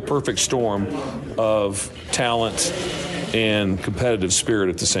 So it was the perfect storm of talent and competitive spirit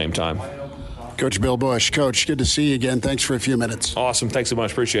at the same time. Coach Bill Busch. Coach, good to see you again. Thanks for a few minutes. Awesome. Thanks so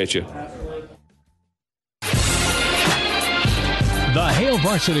much. Appreciate you. The Hail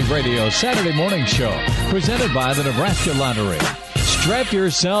Varsity Radio Saturday Morning Show, presented by the Nebraska Lottery. Strap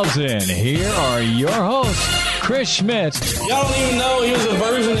yourselves in. Here are your hosts, Chris Schmidt. Y'all don't even know he was a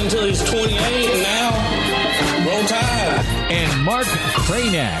virgin until he's 28, and now, roll tide. And Mark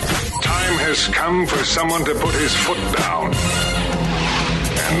Cranack. Time has come for someone to put his foot down.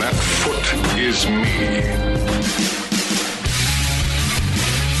 And that foot is me.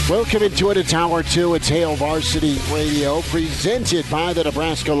 Welcome into it. It's Hour 2. It's Hail Varsity Radio, presented by the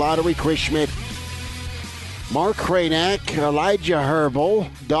Nebraska Lottery. Chris Schmidt, Mark Cranack, Elijah Herbal.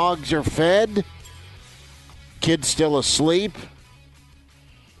 Dogs are fed. Kids still asleep.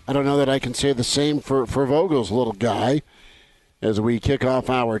 I don't know that I can say the same for Vogel's little guy. As we kick off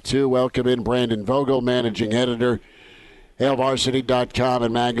hour 2, welcome in Brandon Vogel, managing editor, HailVarsity.com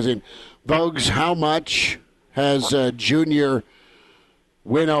and magazine. Vogues, how much has Junior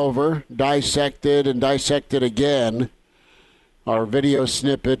went over, dissected again, our video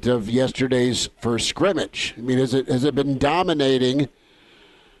snippet of yesterday's first scrimmage? I mean, has it been dominating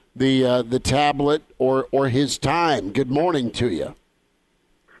the tablet or his time? Good morning to you.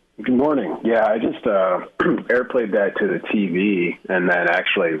 Good morning. Yeah, I just airplayed that to the TV and then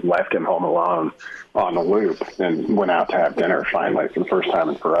actually left him home alone on the loop and went out to have dinner finally for the first time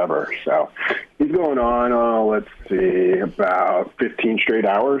in forever. So he's going on, let's see, about 15 straight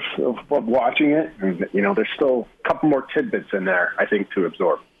hours of watching it. And, there's still a couple more tidbits in there, I think, to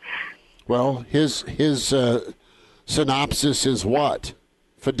absorb. Well, his synopsis is what?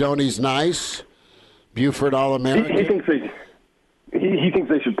 Fedoni's nice? Buford All-American? He thinks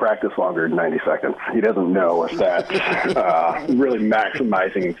they should practice longer than 90 seconds. He doesn't know if that's really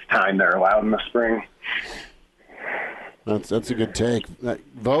maximizing his time they're allowed in the spring. That's a good take.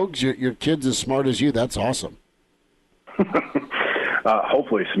 Vogues, your kid's as smart as you. That's awesome.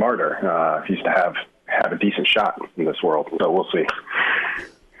 Hopefully smarter. He's to have a decent shot in this world, so we'll see.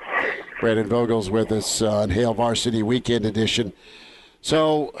 Brandon Vogel's with us on Hail Varsity Weekend Edition.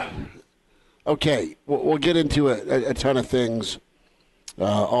 So, okay, we'll get into a ton of things.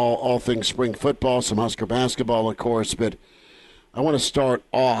 All things spring football, some Husker basketball, of course, but I want to start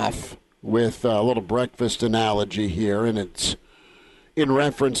off with a little breakfast analogy here, and it's in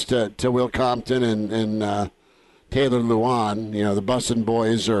reference to Will Compton and Taylor Lewan. The Bussin'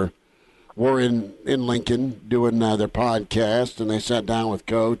 Boys were in Lincoln doing their podcast, and they sat down with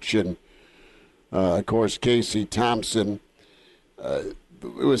Coach and, of course, Casey Thompson. It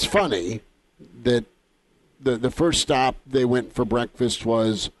was funny that the first stop they went for breakfast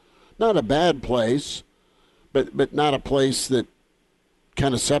was not a bad place, but not a place that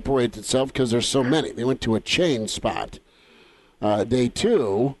kind of separates itself because there's so many. They went to a chain spot. Day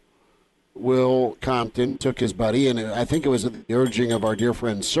 2, Will Compton took his buddy, and I think it was at the urging of our dear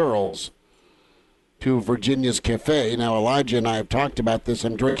friend Searles, to Virginia's Cafe. Now, Elijah and I have talked about this.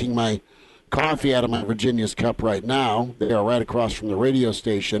 I'm drinking my coffee out of my Virginia's cup right now. They are right across from the radio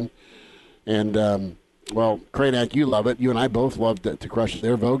station. And, well, Kranak, you love it. You and I both love to crush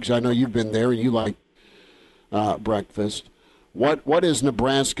their Vogues. I know you've been there and you like breakfast. What is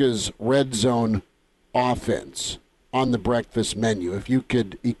Nebraska's red zone offense on the breakfast menu? If you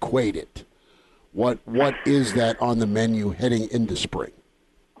could equate it, what is that on the menu heading into spring?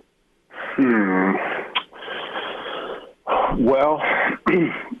 Well,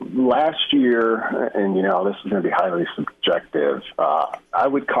 last year, and this is going to be highly subjective, I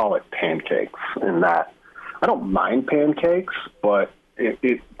would call it pancakes in that I don't mind pancakes, but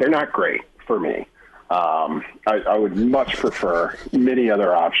they're not great for me. I would much prefer many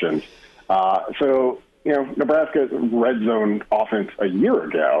other options. So, Nebraska's red zone offense a year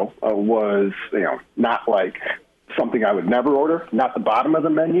ago was, not like something I would never order, not the bottom of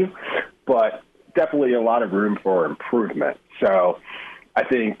the menu, but definitely a lot of room for improvement. So I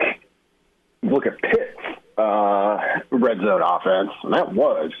think look at Pitt's red zone offense, and that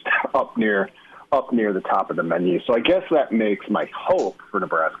was up near the top of the menu. So I guess that makes my hope for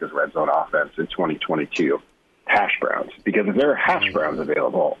Nebraska's red zone offense in 2022 hash browns, because if there are hash browns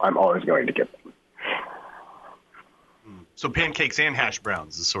available, I'm always going to get them. So pancakes and hash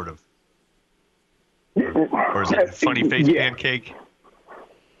browns is sort of, or is it a funny face pancake?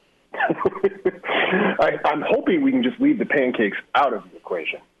 I'm hoping we can just leave the pancakes out of the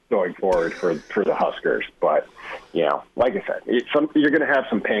equation going forward for the Huskers. But, like I said, you're going to have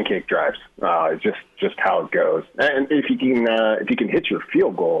some pancake drives. Just how it goes. And if you can hit your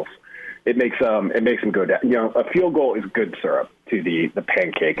field goals, it makes them go down. A field goal is good syrup to the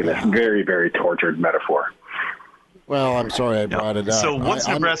pancake in this very, very tortured metaphor. Well, I'm sorry I brought it up. So once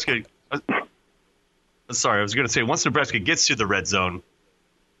Nebraska gets to the red zone,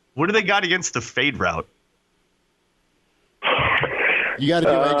 what do they got against the fade route? You got to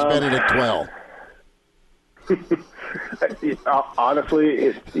do Eggs Benedict 12.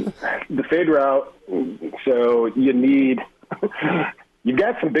 Honestly, the fade route, so you've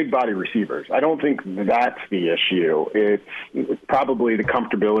got some big body receivers. I don't think that's the issue. It's probably the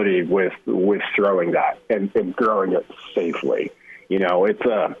comfortability with throwing that and throwing it safely.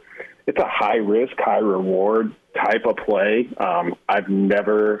 It's a high risk, high reward type of play. I've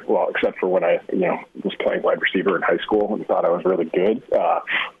never, except for when I, was playing wide receiver in high school and thought I was really good.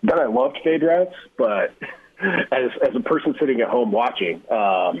 Then I loved fade routes, but as a person sitting at home watching,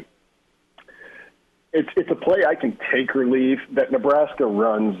 it's a play I can take or leave. That Nebraska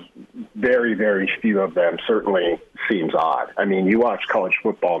runs very, very few of them certainly seems odd. I mean, you watch college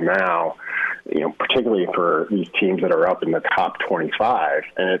football now, particularly for these teams that are up in the top 25,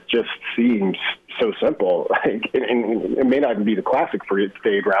 and it just seems so simple. And it may not even be the classic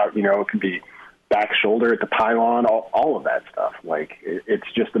fade route. It could be back shoulder at the pylon, all of that stuff. Like, it's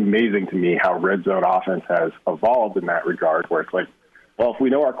just amazing to me how red zone offense has evolved in that regard, where it's like, well, if we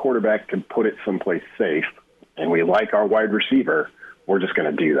know our quarterback can put it someplace safe and we like our wide receiver, we're just going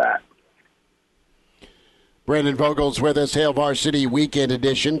to do that. Brandon Vogel's with us, Hail Varsity Weekend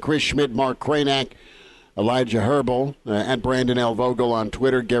Edition. Chris Schmidt, Mark Cranack, Elijah Herbal, and Brandon L. Vogel on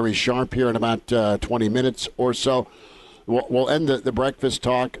Twitter. Gary Sharp here in about 20 minutes or so. We'll end the breakfast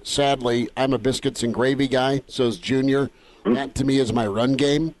talk. Sadly, I'm a biscuits and gravy guy, so is Junior. That, to me, is my run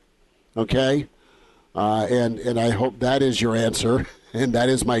game, okay? And I hope that is your answer, and that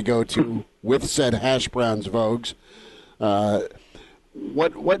is my go-to with said hash browns, Vogues.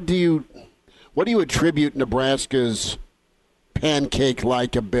 What do you attribute Nebraska's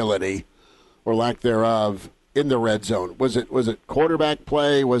pancake-like ability, or lack thereof, in the red zone? Was it quarterback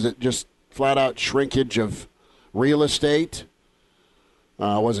play? Was it just flat-out shrinkage of real estate?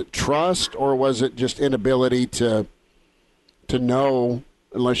 Was it trust, or was it just inability to know,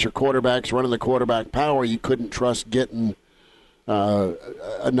 unless your quarterback's running the quarterback power, you couldn't trust getting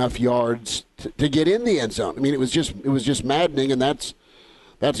enough yards to get in the end zone? I mean, it was just maddening, and that's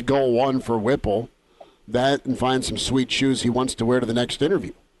goal one for Whipple. That, and find some sweet shoes he wants to wear to the next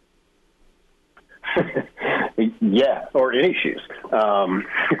interview. Yeah, or any shoes.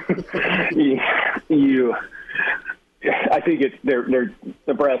 I think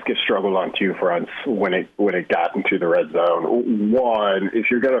Nebraska struggled on two fronts when it got into the red zone. One,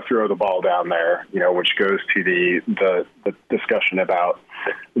 if you're going to throw the ball down there, which goes to the discussion about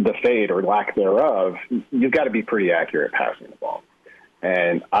the fade or lack thereof, you've got to be pretty accurate passing the ball.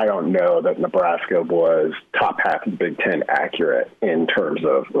 And I don't know that Nebraska was top half of the Big Ten accurate in terms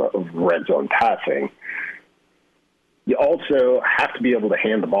of red zone passing. You also have to be able to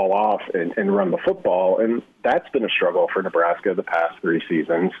hand the ball off and run the football, and that's been a struggle for Nebraska the past 3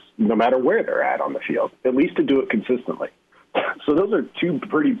 seasons, no matter where they're at on the field, at least to do it consistently. So those are two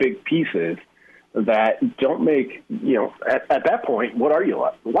pretty big pieces that don't make, at that point, what are you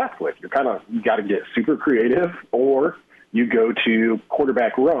left with? You got to get super creative, or you go to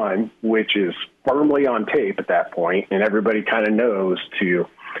quarterback run, which is firmly on tape at that point, and everybody kind of knows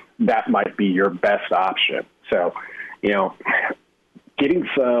that might be your best option. So, getting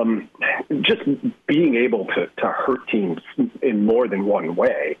just being able to hurt teams in more than one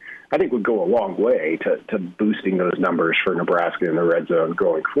way, I think would go a long way to boosting those numbers for Nebraska in the red zone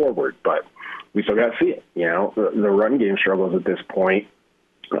going forward. But we still got to see it. The run game struggles at this point.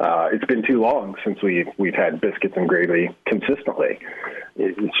 It's been too long since we've had biscuits and gravy consistently.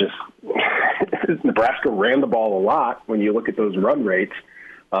 It's just Nebraska ran the ball a lot when you look at those run rates.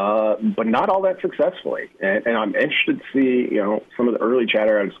 But not all that successfully. And I'm interested to see, some of the early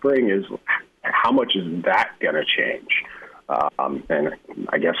chatter out of spring is how much is that going to change? And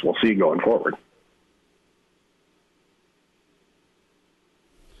I guess we'll see going forward.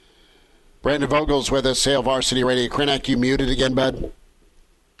 Brandon Vogel's with us, Hail Varsity Radio. Cranack, you muted again, bud?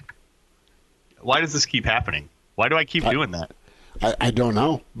 Why does this keep happening? Why do I keep doing that? I don't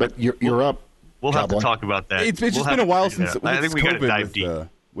know, but you're up. We'll have to talk about that. It's just been a while since I think we got to dive deep.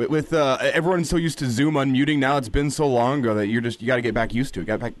 With everyone so used to Zoom unmuting, now it's been so long ago that you got to get back used to it.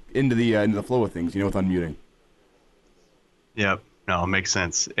 Got back into the flow of things, with unmuting. Yeah, no, it makes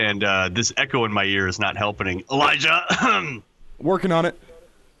sense. And this echo in my ear is not helping. Elijah, working on it.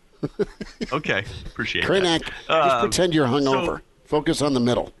 Okay, appreciate Cranack, that. just pretend you're hungover. Focus on the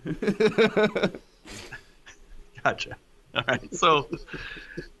middle. Gotcha. All right, so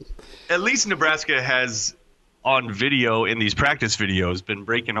at least Nebraska has, on video in these practice videos, been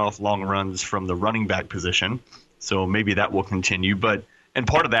breaking off long runs from the running back position. So maybe that will continue. And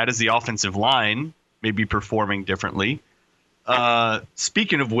part of that is the offensive line maybe performing differently.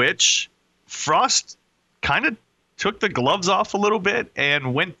 Speaking of which, Frost kind of took the gloves off a little bit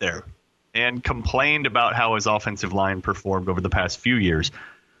and went there and complained about how his offensive line performed over the past few years.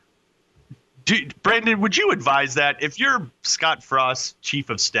 Brandon, would you advise that if you're Scott Frost, chief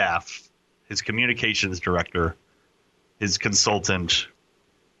of staff, his communications director, his consultant,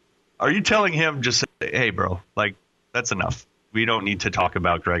 are you telling him just, hey, bro, that's enough. We don't need to talk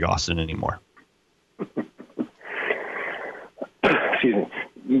about Greg Austin anymore? Excuse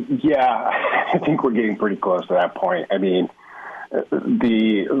me. Yeah, I think we're getting pretty close to that point. I mean,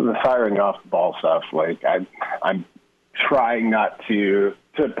 the firing off the ball stuff, I'm trying not to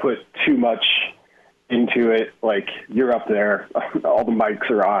put too much into it, like you're up there, all the mics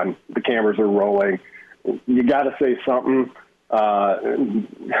are on, the cameras are rolling. You got to say something.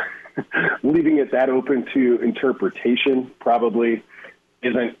 Leaving it that open to interpretation probably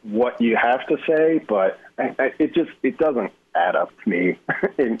isn't what you have to say, but it doesn't add up to me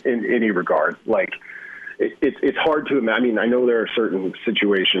in any regard. Like it's hard to imagine. I mean, I know there are certain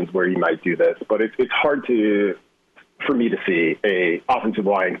situations where you might do this, but it's hard for me to see a offensive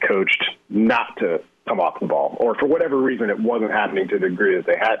line coached not to come off the ball, or for whatever reason it wasn't happening to the degree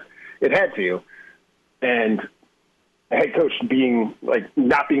that it had to, and a head coach being like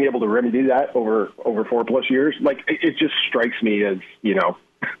not being able to remedy that over 4+ years. Like it just strikes me as,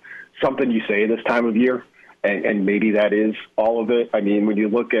 something you say this time of year, and maybe that is all of it. I mean, when you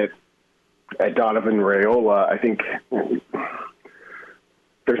look at Donovan Raiola, I think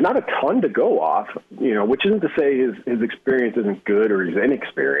there's not a ton to go off, which isn't to say his experience isn't good or he's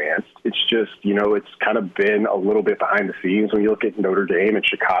inexperienced. It's just, it's kind of been a little bit behind the scenes when you look at Notre Dame and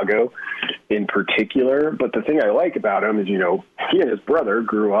Chicago in particular. But the thing I like about him is, he and his brother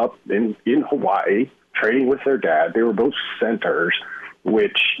grew up in Hawaii training with their dad. They were both centers,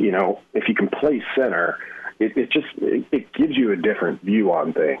 which, if you can play center, it gives you a different view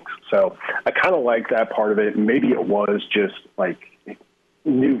on things. So I kind of like that part of it. Maybe it was just like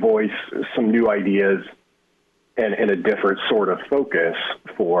new voice, some new ideas, and a different sort of focus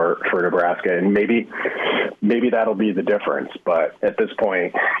for Nebraska. And maybe that'll be the difference. But at this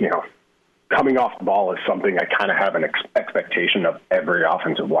point, coming off the ball is something I kind of have an expectation of every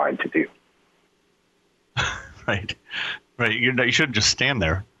offensive line to do. Right. You shouldn't just stand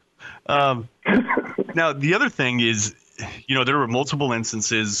there. Now, the other thing is, there were multiple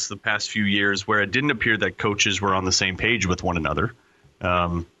instances the past few years where it didn't appear that coaches were on the same page with one another.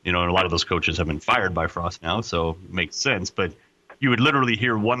 And a lot of those coaches have been fired by Frost now, so it makes sense. But you would literally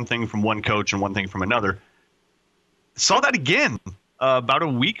hear one thing from one coach and one thing from another. Saw that again about a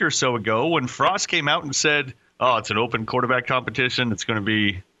week or so ago when Frost came out and said, "Oh, it's an open quarterback competition. It's going to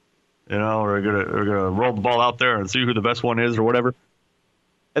be, we're gonna roll the ball out there and see who the best one is or whatever."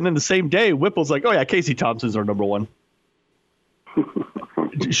 And then the same day, Whipple's like, "Oh yeah, Casey Thompson's our number one."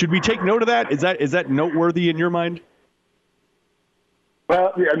 Should we take note of that? Is that noteworthy in your mind?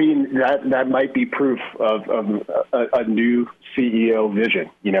 Well, I mean, that might be proof of a new CEO vision.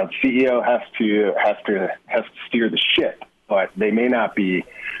 CEO has to steer the ship, but they may not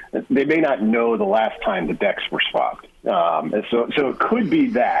know the last time the decks were swapped. And so it could be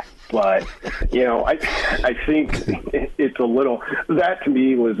that, but I think it's a little, that to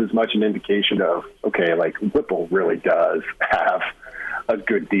me was as much an indication of, okay, like Whipple really does have a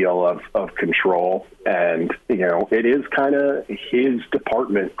good deal of control, and it is kind of his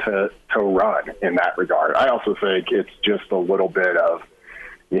department to run in that regard. I also think it's just a little bit of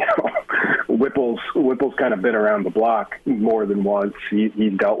Whipple's kind of been around the block more than once.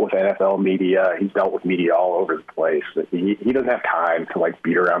 He's dealt with NFL media. He's dealt with media all over the place. He doesn't have time to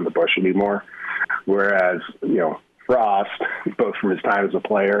beat around the bush anymore. Whereas Frost, both from his time as a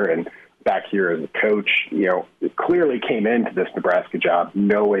player and back here as a coach, clearly came into this Nebraska job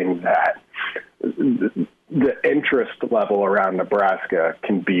knowing that the interest level around Nebraska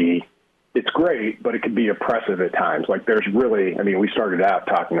it's great, but it can be oppressive at times. Like there's really, we started out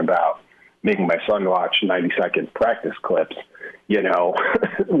talking about making my son watch 90-second practice clips.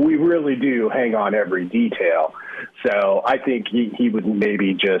 We really do hang on every detail. So I think he would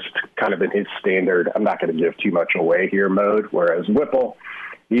maybe just kind of in his standard, I'm not going to give too much away here mode, whereas Whipple,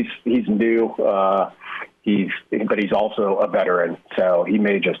 he's new, but he's also a veteran. So he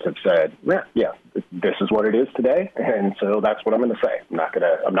may just have said, yeah, this is what it is today, and so that's what I'm going to say. I'm not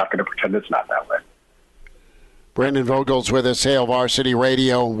going to pretend it's not that way. Brendan Vogel's with us, Hail Varsity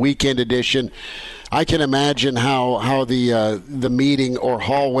Radio Weekend Edition. I can imagine how the meeting or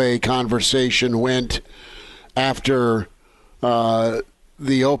hallway conversation went after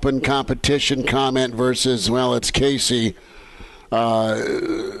the open competition comment versus, well, it's Casey.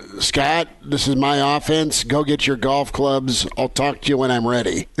 Scott, this is my offense. Go get your golf clubs. I'll talk to you when I'm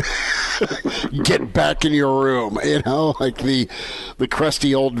ready. Get back in your room, like the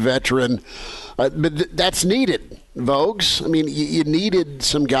crusty old veteran. But that's needed, Vogues. You needed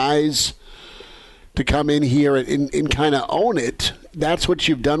some guys to come in here and kind of own it. That's what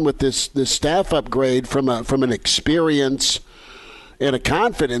you've done with this staff upgrade from an experience and a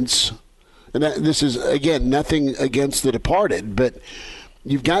confidence. And this is, again, nothing against the departed, but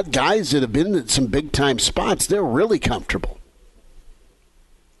you've got guys that have been at some big-time spots. They're really comfortable.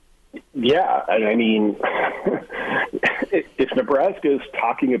 Yeah, if Nebraska is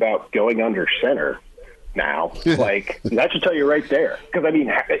talking about going under center, now. Like, that should tell you right there. Because, I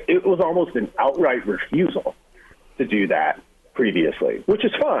mean, it was almost an outright refusal to do that previously, which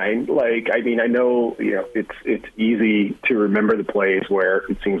is fine. Like, I mean, I know, it's easy to remember the plays where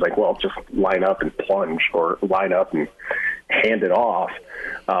it seems like, well, just line up and plunge or line up and hand it off.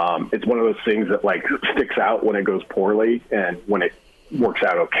 It's one of those things that, like, sticks out when it goes poorly, and when it works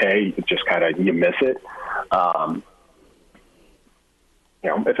out okay, it just kind of, you miss it.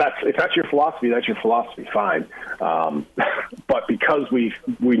 If that's your philosophy, that's your philosophy, fine. But because we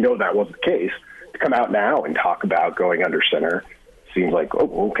know that wasn't the case, to come out now and talk about going under center seems like,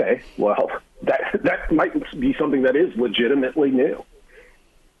 oh, okay, well, that might be something that is legitimately new.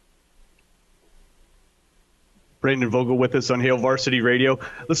 Brandon Vogel with us on Hail Varsity Radio.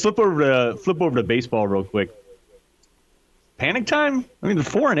 Let's flip over to baseball real quick. Panic time? I mean, the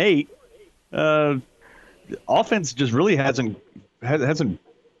 4-8. Offense just really hasn't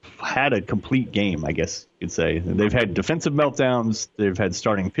had a complete game, I guess you could say. They've had defensive meltdowns. They've had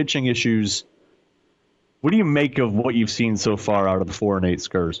starting pitching issues. What do you make of what you've seen so far out of the 4-8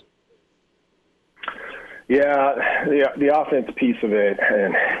 Skurs? Yeah, the offense piece of it,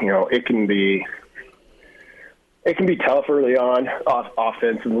 and it can be tough early on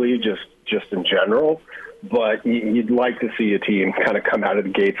offensively, just in general. But you'd like to see a team kind of come out of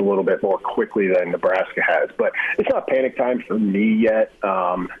the gates a little bit more quickly than Nebraska has. But it's not panic time for me yet.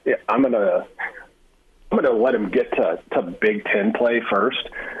 I'm gonna let them get to Big Ten play first,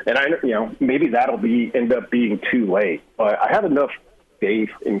 and maybe that'll end up being too late. But I have enough faith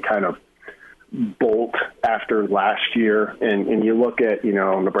in kind of bolt after last year, and you look at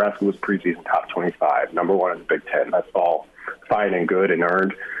Nebraska was preseason top 25, number one in the Big Ten. That's all fine and good and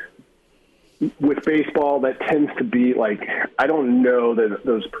earned. With baseball, that tends to be like, I don't know that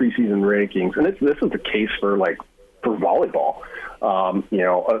those preseason rankings, and this is the case for volleyball.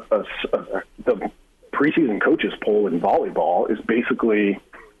 The preseason coaches poll in volleyball is basically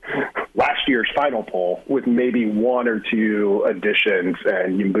last year's final poll with maybe one or two additions,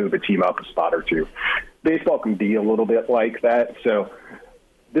 and you move a team up a spot or two. Baseball can be a little bit like that. So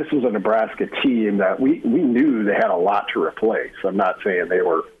this was a Nebraska team that we knew they had a lot to replace. I'm not saying they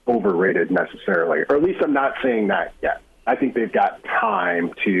were overrated necessarily, or at least I'm not saying that yet. I think they've got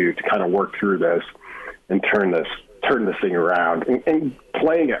time to kind of work through this and turn this thing around. And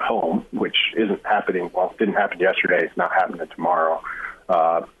playing at home, which isn't happening, well, it didn't happen yesterday, it's not happening tomorrow.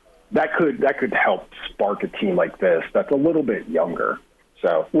 That could help spark a team like this that's a little bit younger.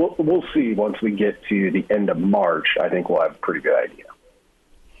 So we'll see once we get to the end of March. I think we'll have a pretty good idea.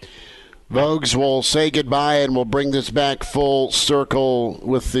 Vogues, will say goodbye, and we'll bring this back full circle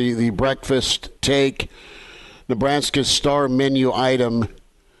with the breakfast take. Nebraska's star menu item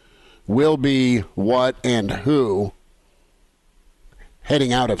will be what and who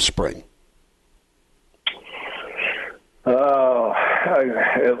heading out of spring? Oh,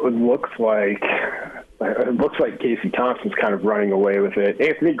 it looks like Casey Thompson's kind of running away with it.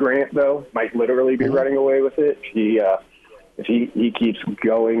 Anthony Grant, though, might literally be running away with it. If he keeps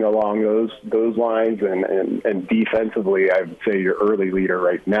going along those lines, and defensively, I would say your early leader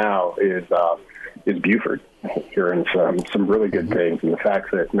right now is Buford. Hearing some really good things, and the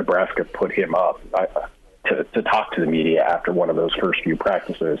fact that Nebraska put him up to talk to the media after one of those first few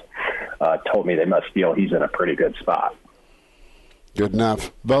practices told me they must feel he's in a pretty good spot. Good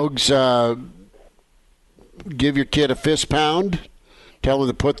enough. Vogues, give your kid a fist pound. Tell him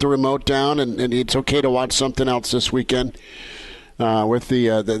to put the remote down, and it's okay to watch something else this weekend with the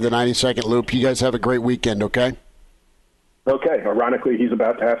 90-second loop. You guys have a great weekend, okay? Okay. Ironically, he's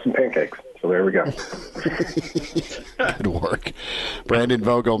about to have some pancakes, so there we go. Good work. Brandon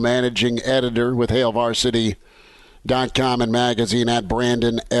Vogel, managing editor with HailVarsity.com and magazine, at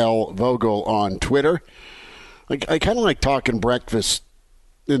Brandon L. Vogel on Twitter. I kind of like talking breakfast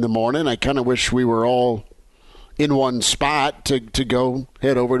in the morning. I kind of wish we were all in one spot to go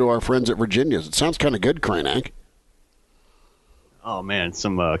head over to our friends at Virginia's. It sounds kind of good, Kranak. Oh, man,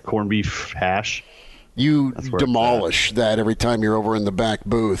 some corned beef hash. You demolish that every time you're over in the back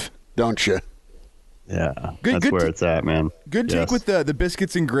booth, don't you? Yeah, that's where it's at, man. Good take with the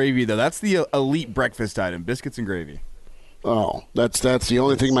biscuits and gravy, though. That's the elite breakfast item, biscuits and gravy. Oh, that's the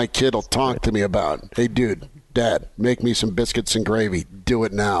only thing my kid will talk to me about. Hey, dude, Dad, make me some biscuits and gravy. Do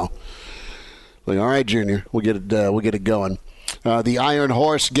it now. Like, all right, Junior, we'll get it going. The Iron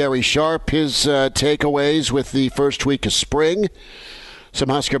Horse, Gary Sharp, his takeaways with the first week of spring. Some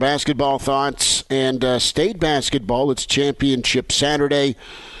Husker basketball thoughts and state basketball. It's Championship Saturday.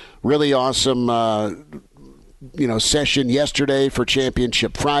 Really awesome, session yesterday for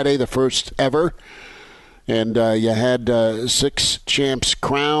Championship Friday, the first ever. And you had 6 champs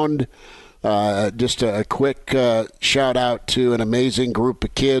crowned. Just a quick shout out to an amazing group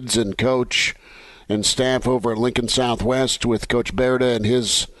of kids and coach and staff over at Lincoln Southwest with Coach Berta and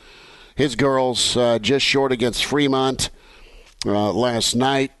his girls just short against Fremont last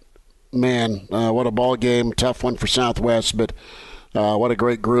night. Man, what a ball game. Tough one for Southwest, but what a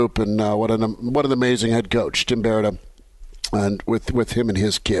great group and what an amazing head coach, Tim Berta, and with him and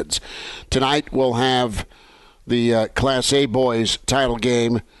his kids. Tonight we'll have the Class A boys title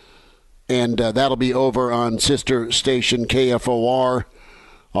game, and that'll be over on sister station KFOR.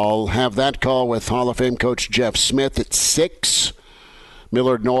 I'll have that call with Hall of Fame coach Jeff Smith at 6.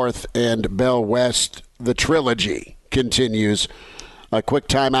 Millard North and Bell West. The trilogy continues. A quick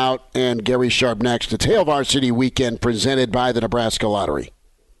timeout, and Gary Sharp next. It's Hail Varsity Weekend presented by the Nebraska Lottery.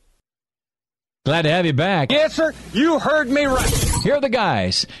 Glad to have you back. Yes, sir. You heard me right. Here are the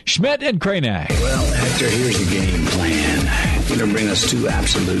guys, Schmidt and Kranak. Well, Hector, here's the game plan. You're going to bring us 2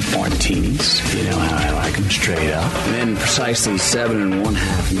 absolute martinis. You know how I like them, straight up. And then precisely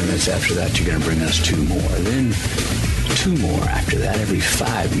 7.5 minutes after that, you're going to bring us 2 more. Then 2 more after that every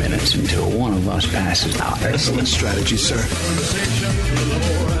 5 minutes until one of us passes out. Excellent strategy, sir.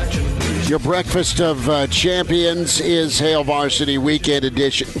 Your breakfast of champions is Hail Varsity Weekend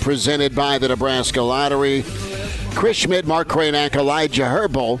Edition, presented by the Nebraska Lottery. Chris Schmidt, Mark Kranak, Elijah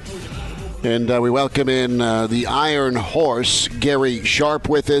Herbal, and we welcome in the Iron Horse, Gary Sharp,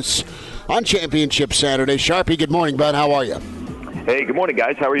 with us on Championship Saturday. Sharpie, good morning, bud. How are you? Hey, good morning,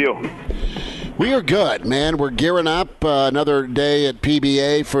 guys. How are you? We are good, man. We're gearing up another day at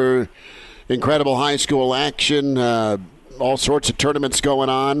PBA for incredible high school action. All sorts of tournaments going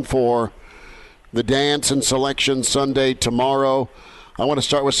on for the dance and selection Sunday tomorrow. I want to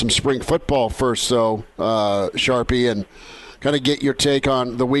start with some spring football first, though, Sharpie, and kind of get your take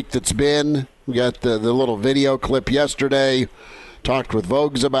on the week that's been. We got the little video clip yesterday. Talked with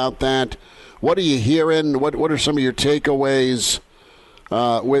Vogues about that. What are you hearing? What are some of your takeaways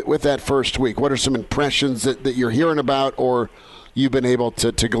with that first week? What are some impressions that you're hearing about or you've been able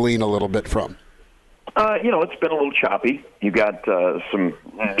to glean a little bit from? It's been a little choppy. You got some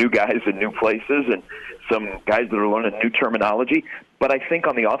new guys in new places and some guys that are learning new terminology. But I think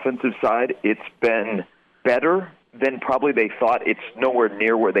on the offensive side, it's been better than probably they thought. It's nowhere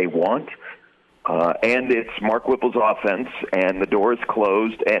near where they want. And it's Mark Whipple's offense, and the door is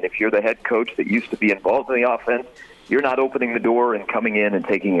closed. And if you're the head coach that used to be involved in the offense, you're not opening the door and coming in and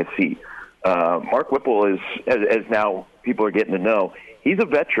taking a seat. Mark Whipple is, as now people are getting to know, he's a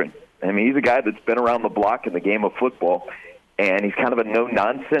veteran. I mean, he's a guy that's been around the block in the game of football, and he's kind of a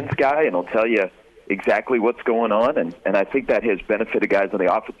no-nonsense guy, and he'll tell you exactly what's going on, and I think that has benefited guys on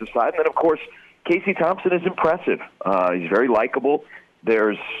the offensive side. And then, of course, Casey Thompson is impressive. He's very likable.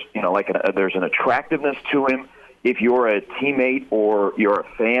 There's, there's an attractiveness to him if you're a teammate or you're a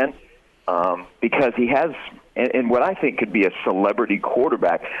fan, because he has – and what I think could be a celebrity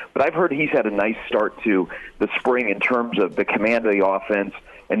quarterback. But I've heard he's had a nice start to the spring in terms of the command of the offense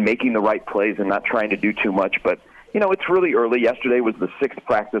and making the right plays and not trying to do too much. But, it's really early. Yesterday was the 6th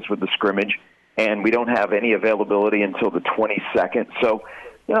practice with the scrimmage, and we don't have any availability until the 22nd. So,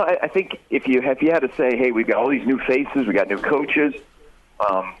 I think if you had to say, hey, we've got all these new faces, we got new coaches,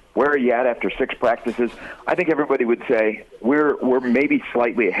 where are you at after 6 practices? I think everybody would say we're maybe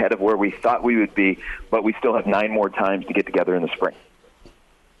slightly ahead of where we thought we would be, but we still have 9 more times to get together in the spring.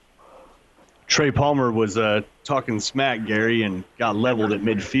 Trey Palmer was talking smack, Gary, and got leveled at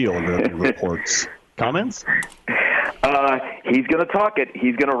midfield, early reports. Comments? He's going to talk it.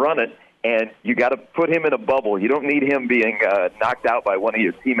 He's going to run it. And you got to put him in a bubble. You don't need him being knocked out by one of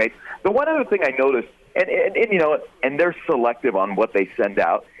your teammates. The one other thing I noticed, and they're selective on what they send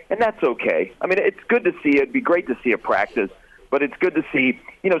out, and that's okay. I mean, it's good to see. It'd be great to see a practice, but it's good to see,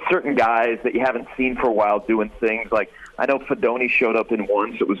 certain guys that you haven't seen for a while doing things. Like, I know Fedoni showed up in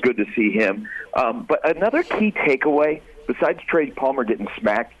one, so it was good to see him. But another key takeaway, besides Trey Palmer getting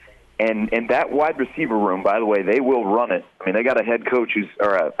smacked, and that wide receiver room, by the way, they will run it. I mean, they got a head coach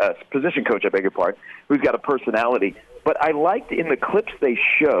a position coach, I beg your pardon, who's got a personality. But I liked in the clips they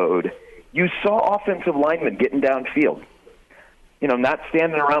showed, you saw offensive linemen getting downfield. Not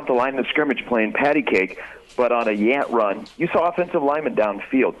standing around the line of scrimmage playing patty cake, but on a yant run, you saw offensive linemen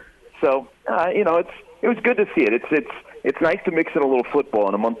downfield. So, it was good to see it. It's nice to mix in a little football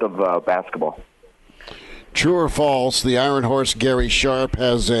in a month of basketball. True or false, the Iron Horse Gary Sharp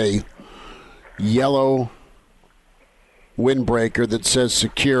has a yellow windbreaker that says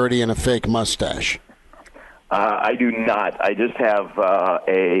security and a fake mustache? I do not. I just have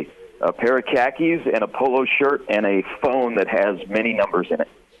a pair of khakis and a polo shirt and a phone that has many numbers in it.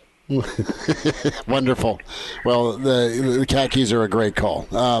 Wonderful. Well, the khakis are a great call.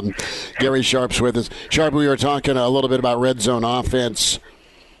 Gary Sharp's with us. Sharp, we were talking a little bit about red zone offense,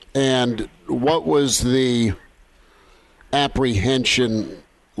 and what was the apprehension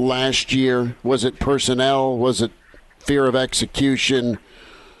last year? Was it personnel? Was it fear of execution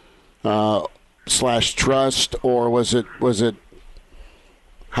 / trust, or was it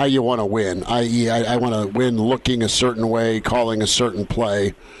how you want to win? I.e., I want to win looking a certain way, calling a certain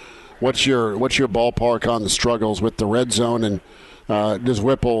play. What's your ballpark on the struggles with the red zone, and does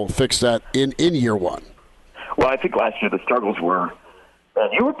Whipple fix that in year one? Well, I think last year the struggles were,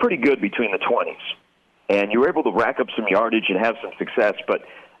 you were pretty good between the 20s, and you were able to rack up some yardage and have some success, but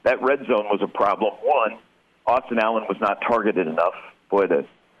that red zone was a problem. One, Austin Allen was not targeted enough. Boy,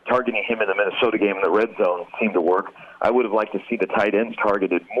 targeting him in the Minnesota game in the red zone seemed to work. I would have liked to see the tight ends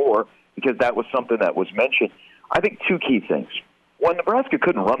targeted more because that was something that was mentioned. I think two key things. One, Nebraska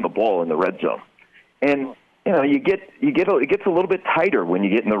couldn't run the ball in the red zone. And, it gets a little bit tighter when you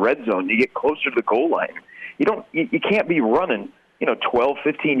get in the red zone. You get closer to the goal line. You can't be running, 12,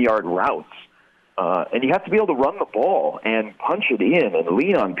 15-yard routes. And you have to be able to run the ball and punch it in and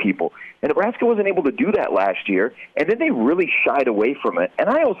lean on people. And Nebraska wasn't able to do that last year, and then they really shied away from it. And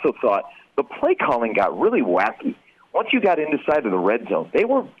I also thought the play calling got really wacky. Once you got inside of the red zone, they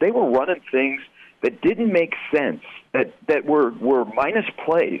were running things that didn't make sense, that were minus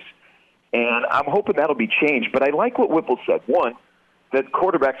plays. And I'm hoping that'll be changed. But I like what Whipple said. One, that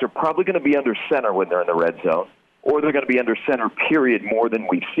quarterbacks are probably going to be under center when they're in the red zone, or they're going to be under center, period, more than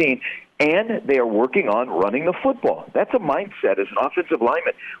we've seen. And they are working on running the football. That's a mindset as an offensive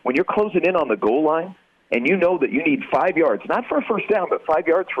lineman. When you're closing in on the goal line and you know that you need 5 yards, not for a first down, but 5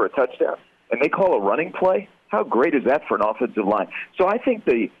 yards for a touchdown, and they call a running play, how great is that for an offensive line? So I think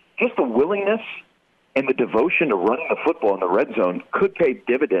just the willingness and the devotion to running the football in the red zone could pay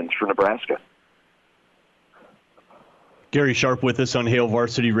dividends for Nebraska. Gary Sharp with us on Hail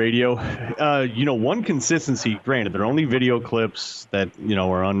Varsity Radio. One consistency, granted, they're only video clips that,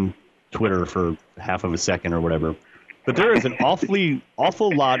 are on Twitter for half of a second or whatever. But there is an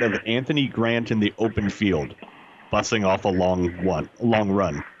awful lot of Anthony Grant in the open field, busting off a long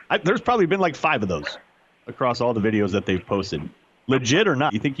run. There's probably been like 5 of those across all the videos that they've posted. Legit or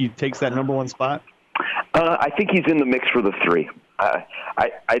not? You think he takes that number 1 spot? I think he's in the mix for the 3.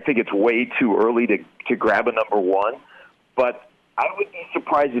 I think it's way too early to grab a number 1, but I would be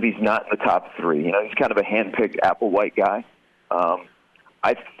surprised if he's not in the top 3. He's kind of a hand-picked Applewhite guy.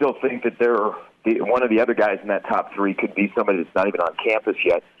 I still think that one of the other guys in that top 3 could be somebody that's not even on campus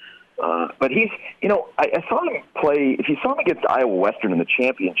yet. But he's, I saw him play. If you saw him against Iowa Western in the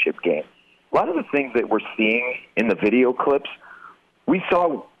championship game, a lot of the things that we're seeing in the video clips, we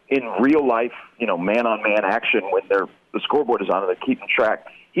saw in real life, man-on-man action when the scoreboard is on and they're keeping track.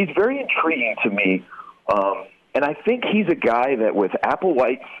 He's very intriguing to me, and I think he's a guy that with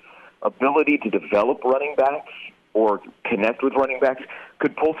Applewhite's ability to develop running backs or connect with running backs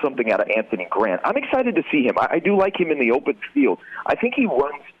could pull something out of Anthony Grant. I'm excited to see him. I do like him in the open field. I think he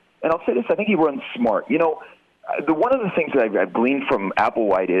runs, and I'll say this, I think he runs smart. One of the things that I've gleaned from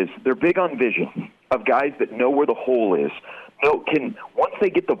Applewhite is they're big on vision, of guys that know where the hole is. Once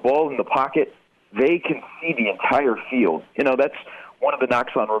they get the ball in the pocket, they can see the entire field. That's one of the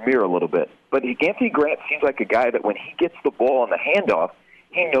knocks on Ramir a little bit. But Anthony Grant seems like a guy that when he gets the ball on the handoff,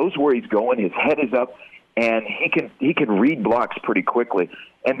 he knows where he's going, his head is up, and he can read blocks pretty quickly.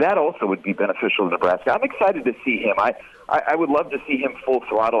 And that also would be beneficial to Nebraska. I'm excited to see him. I would love to see him full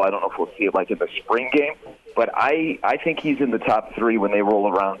throttle. I don't know if we'll see it like in the spring game, but I think he's in the top 3 when they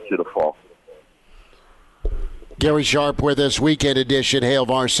roll around to the fall. Gary Sharp with us, weekend edition, Hail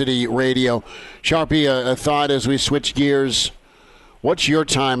Varsity Radio. Sharpie, a thought as we switch gears. What's your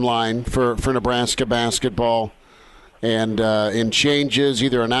timeline for Nebraska basketball and in changes,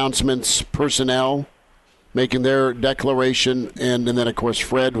 either announcements, personnel making their declaration, and then, of course,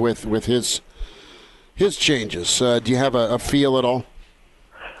 Fred with his changes? Do you have a feel at all?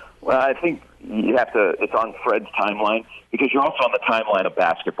 Well, I think you have to. It's on Fred's timeline because you're also on the timeline of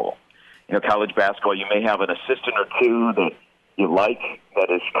basketball. College basketball, you may have an assistant or two that you like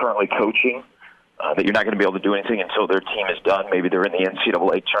that is currently coaching, that you're not going to be able to do anything until their team is done. Maybe they're in the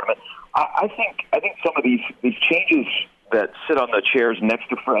NCAA tournament. I think some of these changes that sit on the chairs next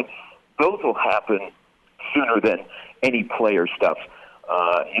to Fred, those will happen sooner than any player stuff.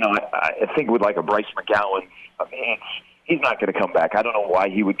 I think with like a Bryce McGowan, he's not going to come back. I don't know why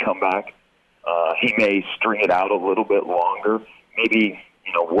he would come back. He may string it out a little bit longer, maybe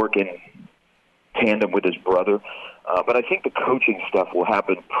work in tandem with his brother. But I think the coaching stuff will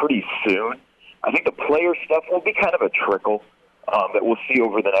happen pretty soon. I think the player stuff will be kind of a trickle. that we'll see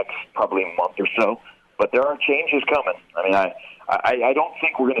over the next probably month or so. But there are changes coming. I mean, I don't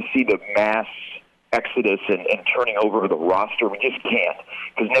think we're going to see the mass exodus and turning over the roster. We just can't,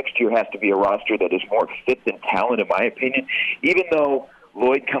 because next year has to be a roster that is more fit than talent, in my opinion. Even though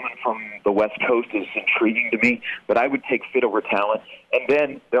Lloyd coming from the West Coast is intriguing to me, but I would take fit over talent. And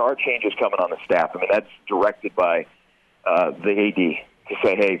then there are changes coming on the staff. I mean, that's directed by the AD to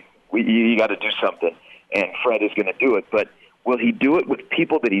say, hey, you got to do something, and Fred is going to do it. But will he do it with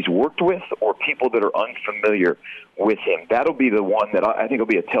people that he's worked with or people that are unfamiliar with him? That'll be the one that I think will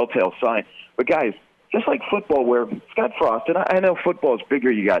be a telltale sign. But, guys, just like football where Scott Frost, and I know football is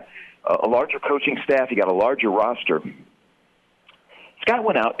bigger, you got a larger coaching staff, you got a larger roster. Scott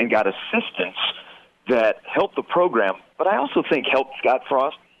went out and got assistants that helped the program, but I also think helped Scott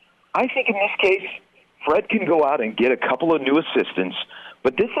Frost. I think in this case, Fred can go out and get a couple of new assistants,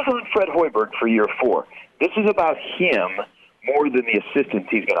 but this is on Fred Hoiberg for year 4. This is about him more than the assistants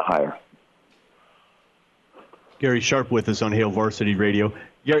he's going to hire. Gary Sharp with us on Hail Varsity Radio.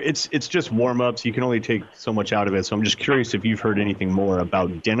 Yeah, it's just warm-ups. You can only take so much out of it. So I'm just curious if you've heard anything more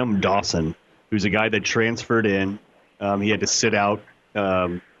about Denham Dawson, who's a guy that transferred in. He had to sit out. He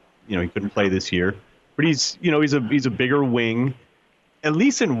couldn't play this year. But he's a bigger wing. At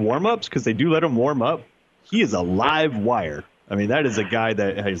least in warm-ups, because they do let him warm up, he is a live wire. I mean, that is a guy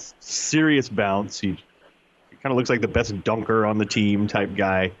that has serious bounce. He kind of looks like the best dunker on the team type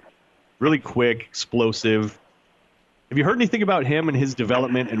guy. Really quick, explosive. Have you heard anything about him and his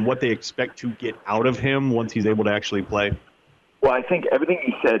development and what they expect to get out of him once he's able to actually play? Well, I think everything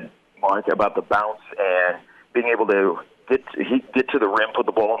you said, Mark, about the bounce and being able to get to the rim, put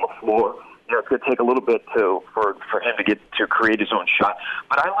the ball on the floor, it's going to take a little bit for him to get to create his own shot.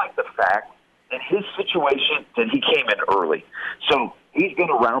 But I like the fact in his situation that he came in early. So he's been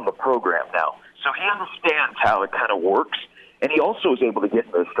around the program now. So he understands how it kind of works. And he also is able to get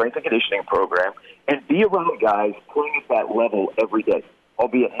into the strength and conditioning program and be around guys playing at that level every day,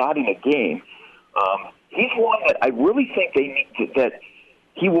 albeit not in a game. He's one that I really think they need that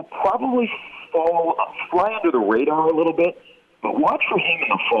he will probably fly under the radar a little bit, but watch for him in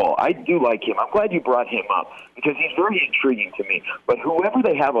the fall. I do like him. I'm glad you brought him up because he's very intriguing to me. But whoever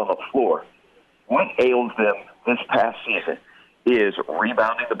they have on the floor, what ails them this past season is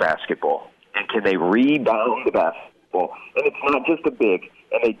rebounding the basketball. And can they rebound the basketball? And it's not just a big,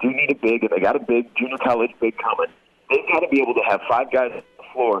 and they do need a big, and they got a big junior college big coming. They've got to be able to have 5 guys on the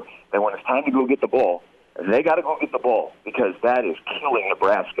floor that when it's time to go get the ball, they got to go get the ball because that is killing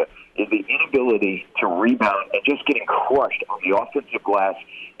Nebraska, is the inability to rebound and just getting crushed on the offensive glass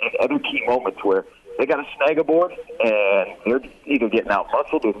and other key moments where they got to snag a board and they're either getting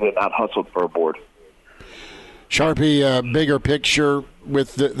out-muscled or they're out-hustled for a board. Sharpie, bigger picture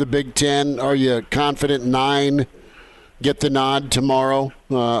with the Big Ten. Are you confident 9 get the nod tomorrow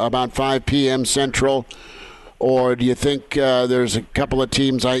about 5 p.m. Central? Or do you think there's a couple of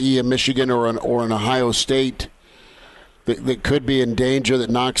teams, i.e. a Michigan or an Ohio State, that could be in danger that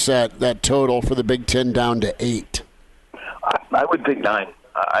knocks that total for the Big Ten down to 8? I would think 9.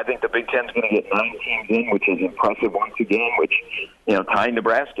 I think the Big Ten's going to get 9 teams in, which is impressive once again, which, tying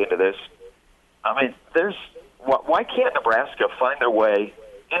Nebraska into this. I mean, why can't Nebraska find their way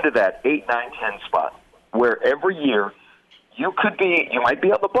into that 8, 9, 10 spot where every year you might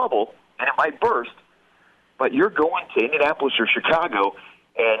be on the bubble and it might burst, but you're going to Indianapolis or Chicago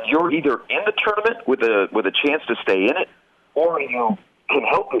and you're either in the tournament with a chance to stay in it or you can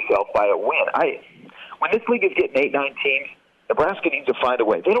help yourself by a win. When this league is getting 8, 9 teams, Nebraska needs to find a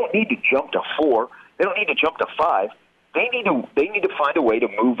way. They don't need to jump to 4. They don't need to jump to 5. They need to find a way to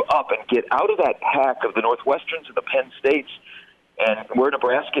move up and get out of that pack of the Northwesterns and the Penn States and where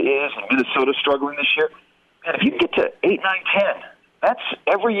Nebraska is and Minnesota struggling this year. And if you get to 8, 9, 10, that's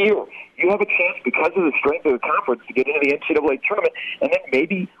every year. You have a chance because of the strength of the conference to get into the NCAA tournament. And then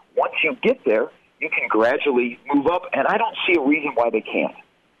maybe once you get there, you can gradually move up. And I don't see a reason why they can't.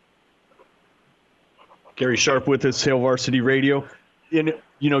 Gary Sharp with us, Hail Varsity Radio. And,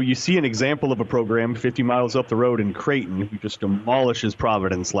 you see an example of a program 50 miles up the road in Creighton who just demolishes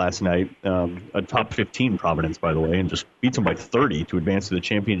Providence last night, a top 15 Providence, by the way, and just beats them by 30 to advance to the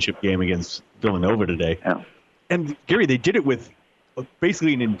championship game against Villanova today. Yeah. And, Gary, they did it with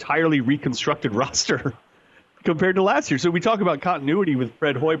basically an entirely reconstructed roster compared to last year. So we talk about continuity with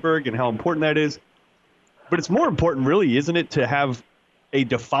Fred Hoiberg and how important that is. But it's more important, really, isn't it, to have a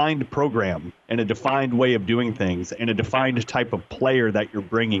defined program and a defined way of doing things and a defined type of player that you're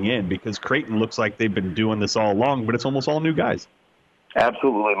bringing in, because Creighton looks like they've been doing this all along, but it's almost all new guys.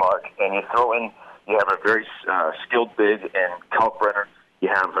 Absolutely, Mark. And you throw in, you have a very skilled big and Kalkbrenner. You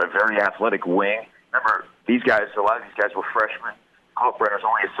have a very athletic wing. Remember, these guys, a lot of these guys were freshmen. Kalkbrenner's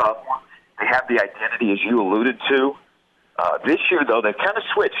only a sophomore. They have the identity, as you alluded to. This year, though, they've kind of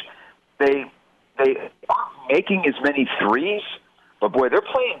switched. They aren't making as many threes, but, boy, they're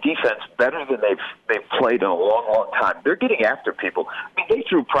playing defense better than they've played in a long, long time. They're getting after people. I mean, they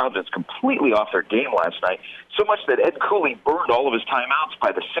threw Providence completely off their game last night, so much that Ed Cooley burned all of his timeouts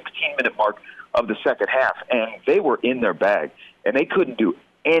by the 16-minute mark of the second half, and they were in their bag, and they couldn't do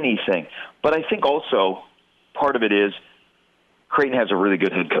anything. But I think also part of it is Creighton has a really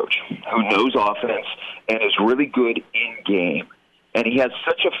good head coach who knows offense and is really good in game. And he has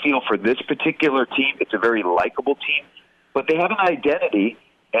such a feel for this particular team. It's a very likable team, but they have an identity,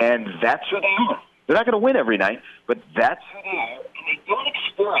 and that's who they are. They're not going to win every night, but that's who they are. And they don't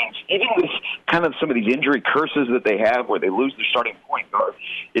experience, even with kind of some of these injury curses that they have where they lose their starting point guard,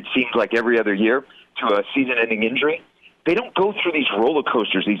 it seems like every other year, to a season-ending injury. They don't go through these roller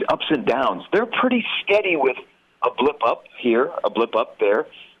coasters, these ups and downs. They're pretty steady with a blip up here, a blip up there,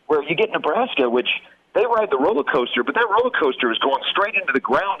 where you get Nebraska, which they ride the roller coaster, but that roller coaster is going straight into the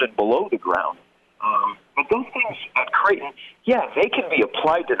ground and below the ground. But those things at Creighton, yeah, they can be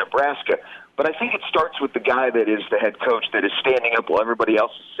applied to Nebraska, but I think it starts with the guy that is the head coach that is standing up while everybody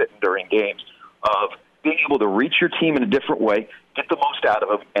else is sitting during games, of being able to reach your team in a different way, get the most out of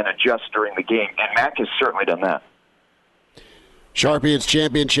them, and adjust during the game. And Mac has certainly done that. Sharpie, it's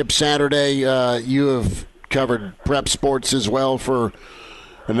Championship Saturday. You have covered prep sports as well for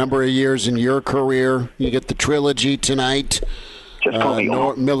a number of years in your career. You get the trilogy tonight.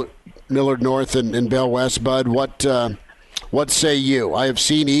 Millard North and Bell West. Bud, what say you? I have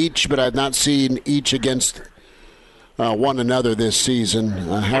seen each, but I've not seen each against one another this season.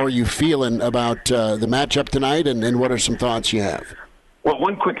 How are you feeling about the matchup tonight, and what are some thoughts you have? Well,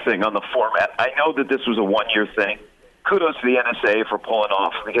 one quick thing on the format. I know that this was a one-year thing. Kudos to the NSA for pulling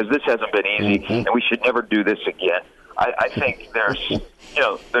off, because this hasn't been easy, and we should never do this again. I think there's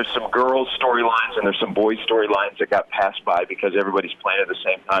some girls' storylines and there's some boys' storylines that got passed by because everybody's playing at the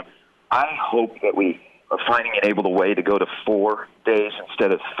same time. I hope that we are finding an able way to go to 4 days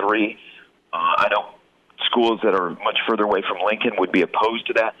instead of 3. I know schools that are much further away from Lincoln would be opposed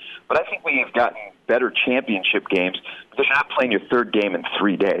to that, but I think we've gotten better championship games because you're not playing your third game in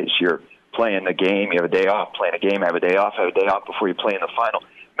 3 days. You're playing a game, you have a day off, playing a game, have a day off before you play in the final.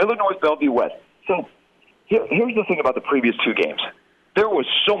 Millard North, Bellevue West. So here's the thing about the previous 2 games. There was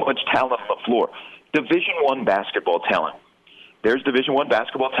so much talent on the floor. Division I basketball talent. There's Division I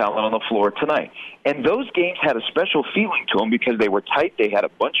basketball talent on the floor tonight. And those games had a special feeling to them because they were tight. They had a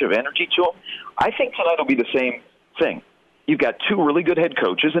bunch of energy to them. I think tonight will be the same thing. You've got 2 really good head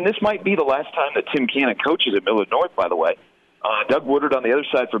coaches, and this might be the last time that Tim Cannon coaches at Millard North, by the way. Doug Woodard on the other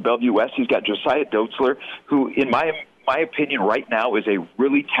side for Bellevue West. He's got Josiah Doetzler, who, in my opinion, right now is a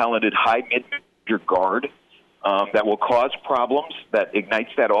really talented high mid-major guard that will cause problems, that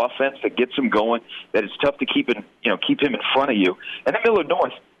ignites that offense, that gets them going. That it's tough to keep him in front of you. And then Millard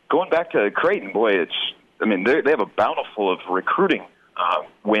North, going back to Creighton, boy, they have a bountiful of recruiting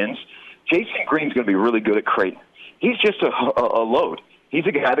wins. Jason Green's going to be really good at Creighton. He's just a load. He's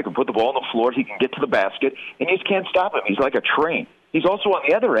a guy that can put the ball on the floor. He can get to the basket, and you just can't stop him. He's like a train. He's also on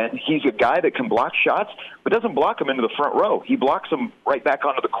the other end. He's a guy that can block shots, but doesn't block them into the front row. He blocks them right back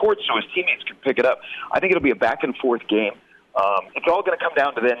onto the court so his teammates can pick it up. I think it'll be a back-and-forth game. It's all going to come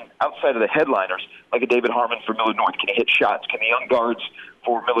down to then, outside of the headliners, like a David Harmon for Millard North. Can he hit shots? Can the young guards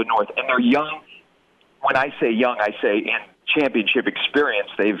for Millard North? And they're young. When I say young, I say in championship experience.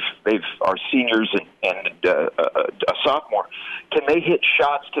 They've are seniors and a sophomore. Can they hit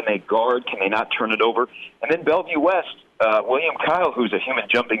shots? Can they guard? Can they not turn it over? And then Bellevue West, William Kyle, who's a human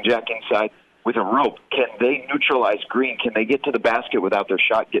jumping jack inside with a rope. Can they neutralize Green? Can they get to the basket without their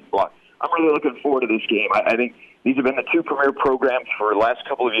shot getting blocked? I'm really looking forward to this game. I think these have been the 2 premier programs for the last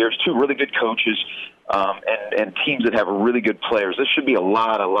couple of years, 2 really good coaches, and teams that have really good players. This should be a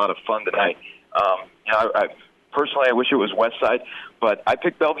lot of fun tonight. Personally, I wish it was West Side, but I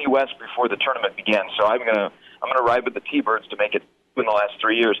picked Bellevue West before the tournament began, so I'm gonna ride with the T-Birds to make it in the last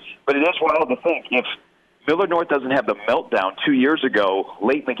 3 years. But it is wild to think if Millard North doesn't have the meltdown 2 years ago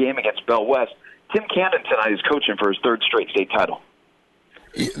late in the game against Bell West, Tim Cannon tonight is coaching for his 3rd straight state title.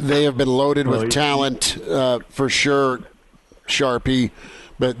 They have been loaded with talent for sure, Sharpie,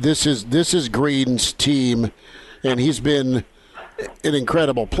 but this is Green's team, and he's been an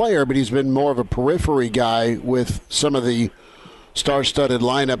incredible player, but he's been more of a periphery guy with some of the star-studded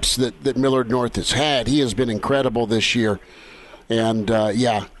lineups that Millard North has had. He has been incredible this year. And,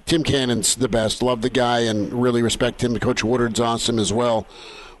 Tim Cannon's the best. Love the guy and really respect him. Coach Woodard's awesome as well.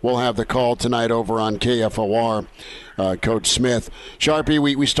 will have the call tonight over on KFOR, Coach Smith. Sharpie,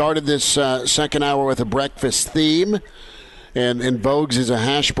 we started this second hour with a breakfast theme, and Vogues is a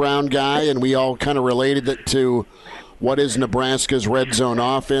hash brown guy, and we all kind of related it to what is Nebraska's red zone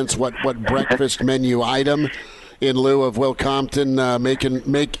offense, what breakfast menu item in lieu of Will Compton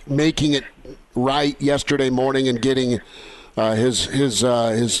making it right yesterday morning and getting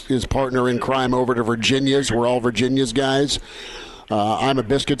his partner in crime over to Virginia's. We're all Virginia's guys. I'm a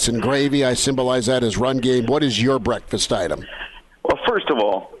biscuits and gravy. I symbolize that as run game. What is your breakfast item? Well, first of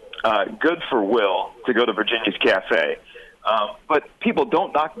all, good for Will to go to Virginia's Cafe. But people,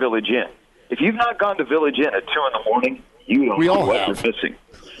 don't knock Village Inn. If you've not gone to Village Inn at 2 in the morning, you don't know what you're missing.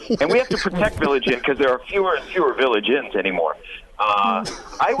 And we have to protect Village Inn because there are fewer and fewer Village Inns anymore.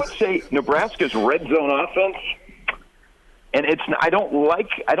 I would say Nebraska's red zone offense, and I don't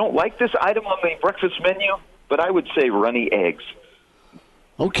like this item on the breakfast menu, but I would say runny eggs.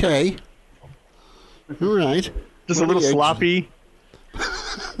 Okay. All right. Just a little sloppy.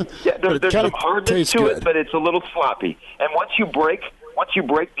 Yeah, there's some hardness to it, but it's a little sloppy. And once you break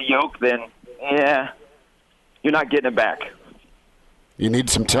the yolk, then you're not getting it back. You need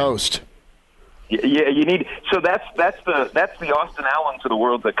some toast. Yeah, you need. So that's the Austin Allens of the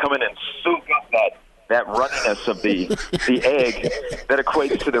world that come in and soak up that runniness of the egg that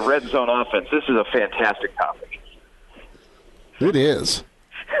equates to the red zone offense. This is a fantastic topic. It is.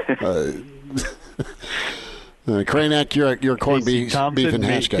 Kranek, your corned beef and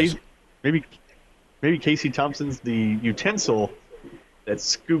hash guys. Maybe Casey Thompson's the utensil that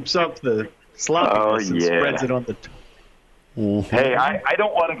scoops up the sloppiness and spreads it on the. Hey, I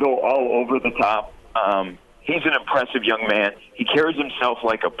don't want to go all over the top. He's an impressive young man. He carries himself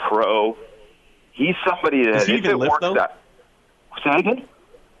like a pro. He's somebody that, if it works out. Say that again?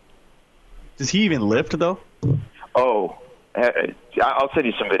 Does he even lift, though? Oh, I'll send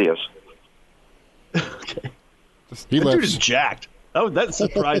you some videos. Okay. That dude is jacked. That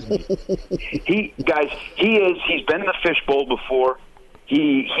surprised me. He's been in the fishbowl before.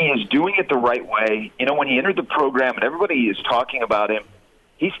 He is doing it the right way. You know, when he entered the program and everybody is talking about him,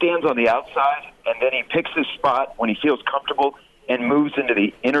 he stands on the outside and then he picks his spot when he feels comfortable and moves into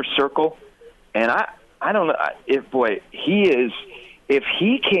the inner circle. And I don't know if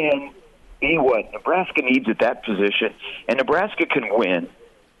he can be what Nebraska needs at that position, and Nebraska can win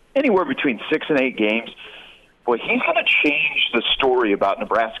anywhere between 6 and 8 games. Boy, he's going to change the story about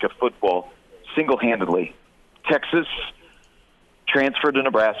Nebraska football single-handedly. Texas transferred to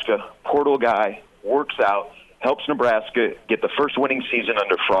Nebraska, portal guy, works out, helps Nebraska get the first winning season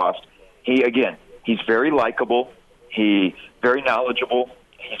under Frost. He's very likable. He's very knowledgeable.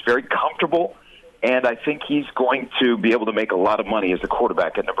 He's very comfortable. And I think he's going to be able to make a lot of money as a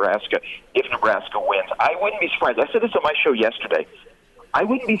quarterback in Nebraska if Nebraska wins. I wouldn't be surprised. I said this on my show yesterday. I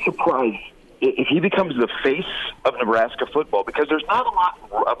wouldn't be surprised if he becomes the face of Nebraska football because there's not a lot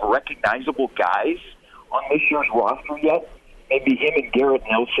of recognizable guys on this year's roster yet. Maybe him and Garrett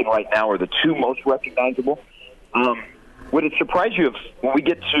Nelson right now are the two most recognizable. Would it surprise you if when we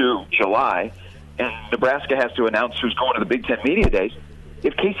get to July and Nebraska has to announce who's going to the Big Ten Media Days,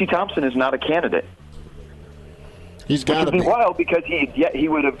 if Casey Thompson is not a candidate? He's got to be wild because he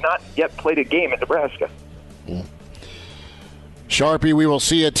would have not yet played a game in Nebraska. Yeah. Sharpie, we will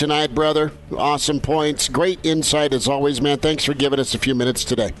see you tonight, brother. Awesome points. Great insight as always, man. Thanks for giving us a few minutes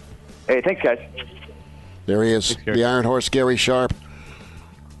today. Hey, thanks, guys. There he is, the Iron Horse, Gary Sharp.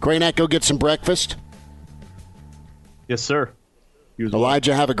 Kranek, go get some breakfast. Yes, sir.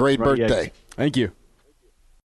 Elijah, have a great birthday. Thank you.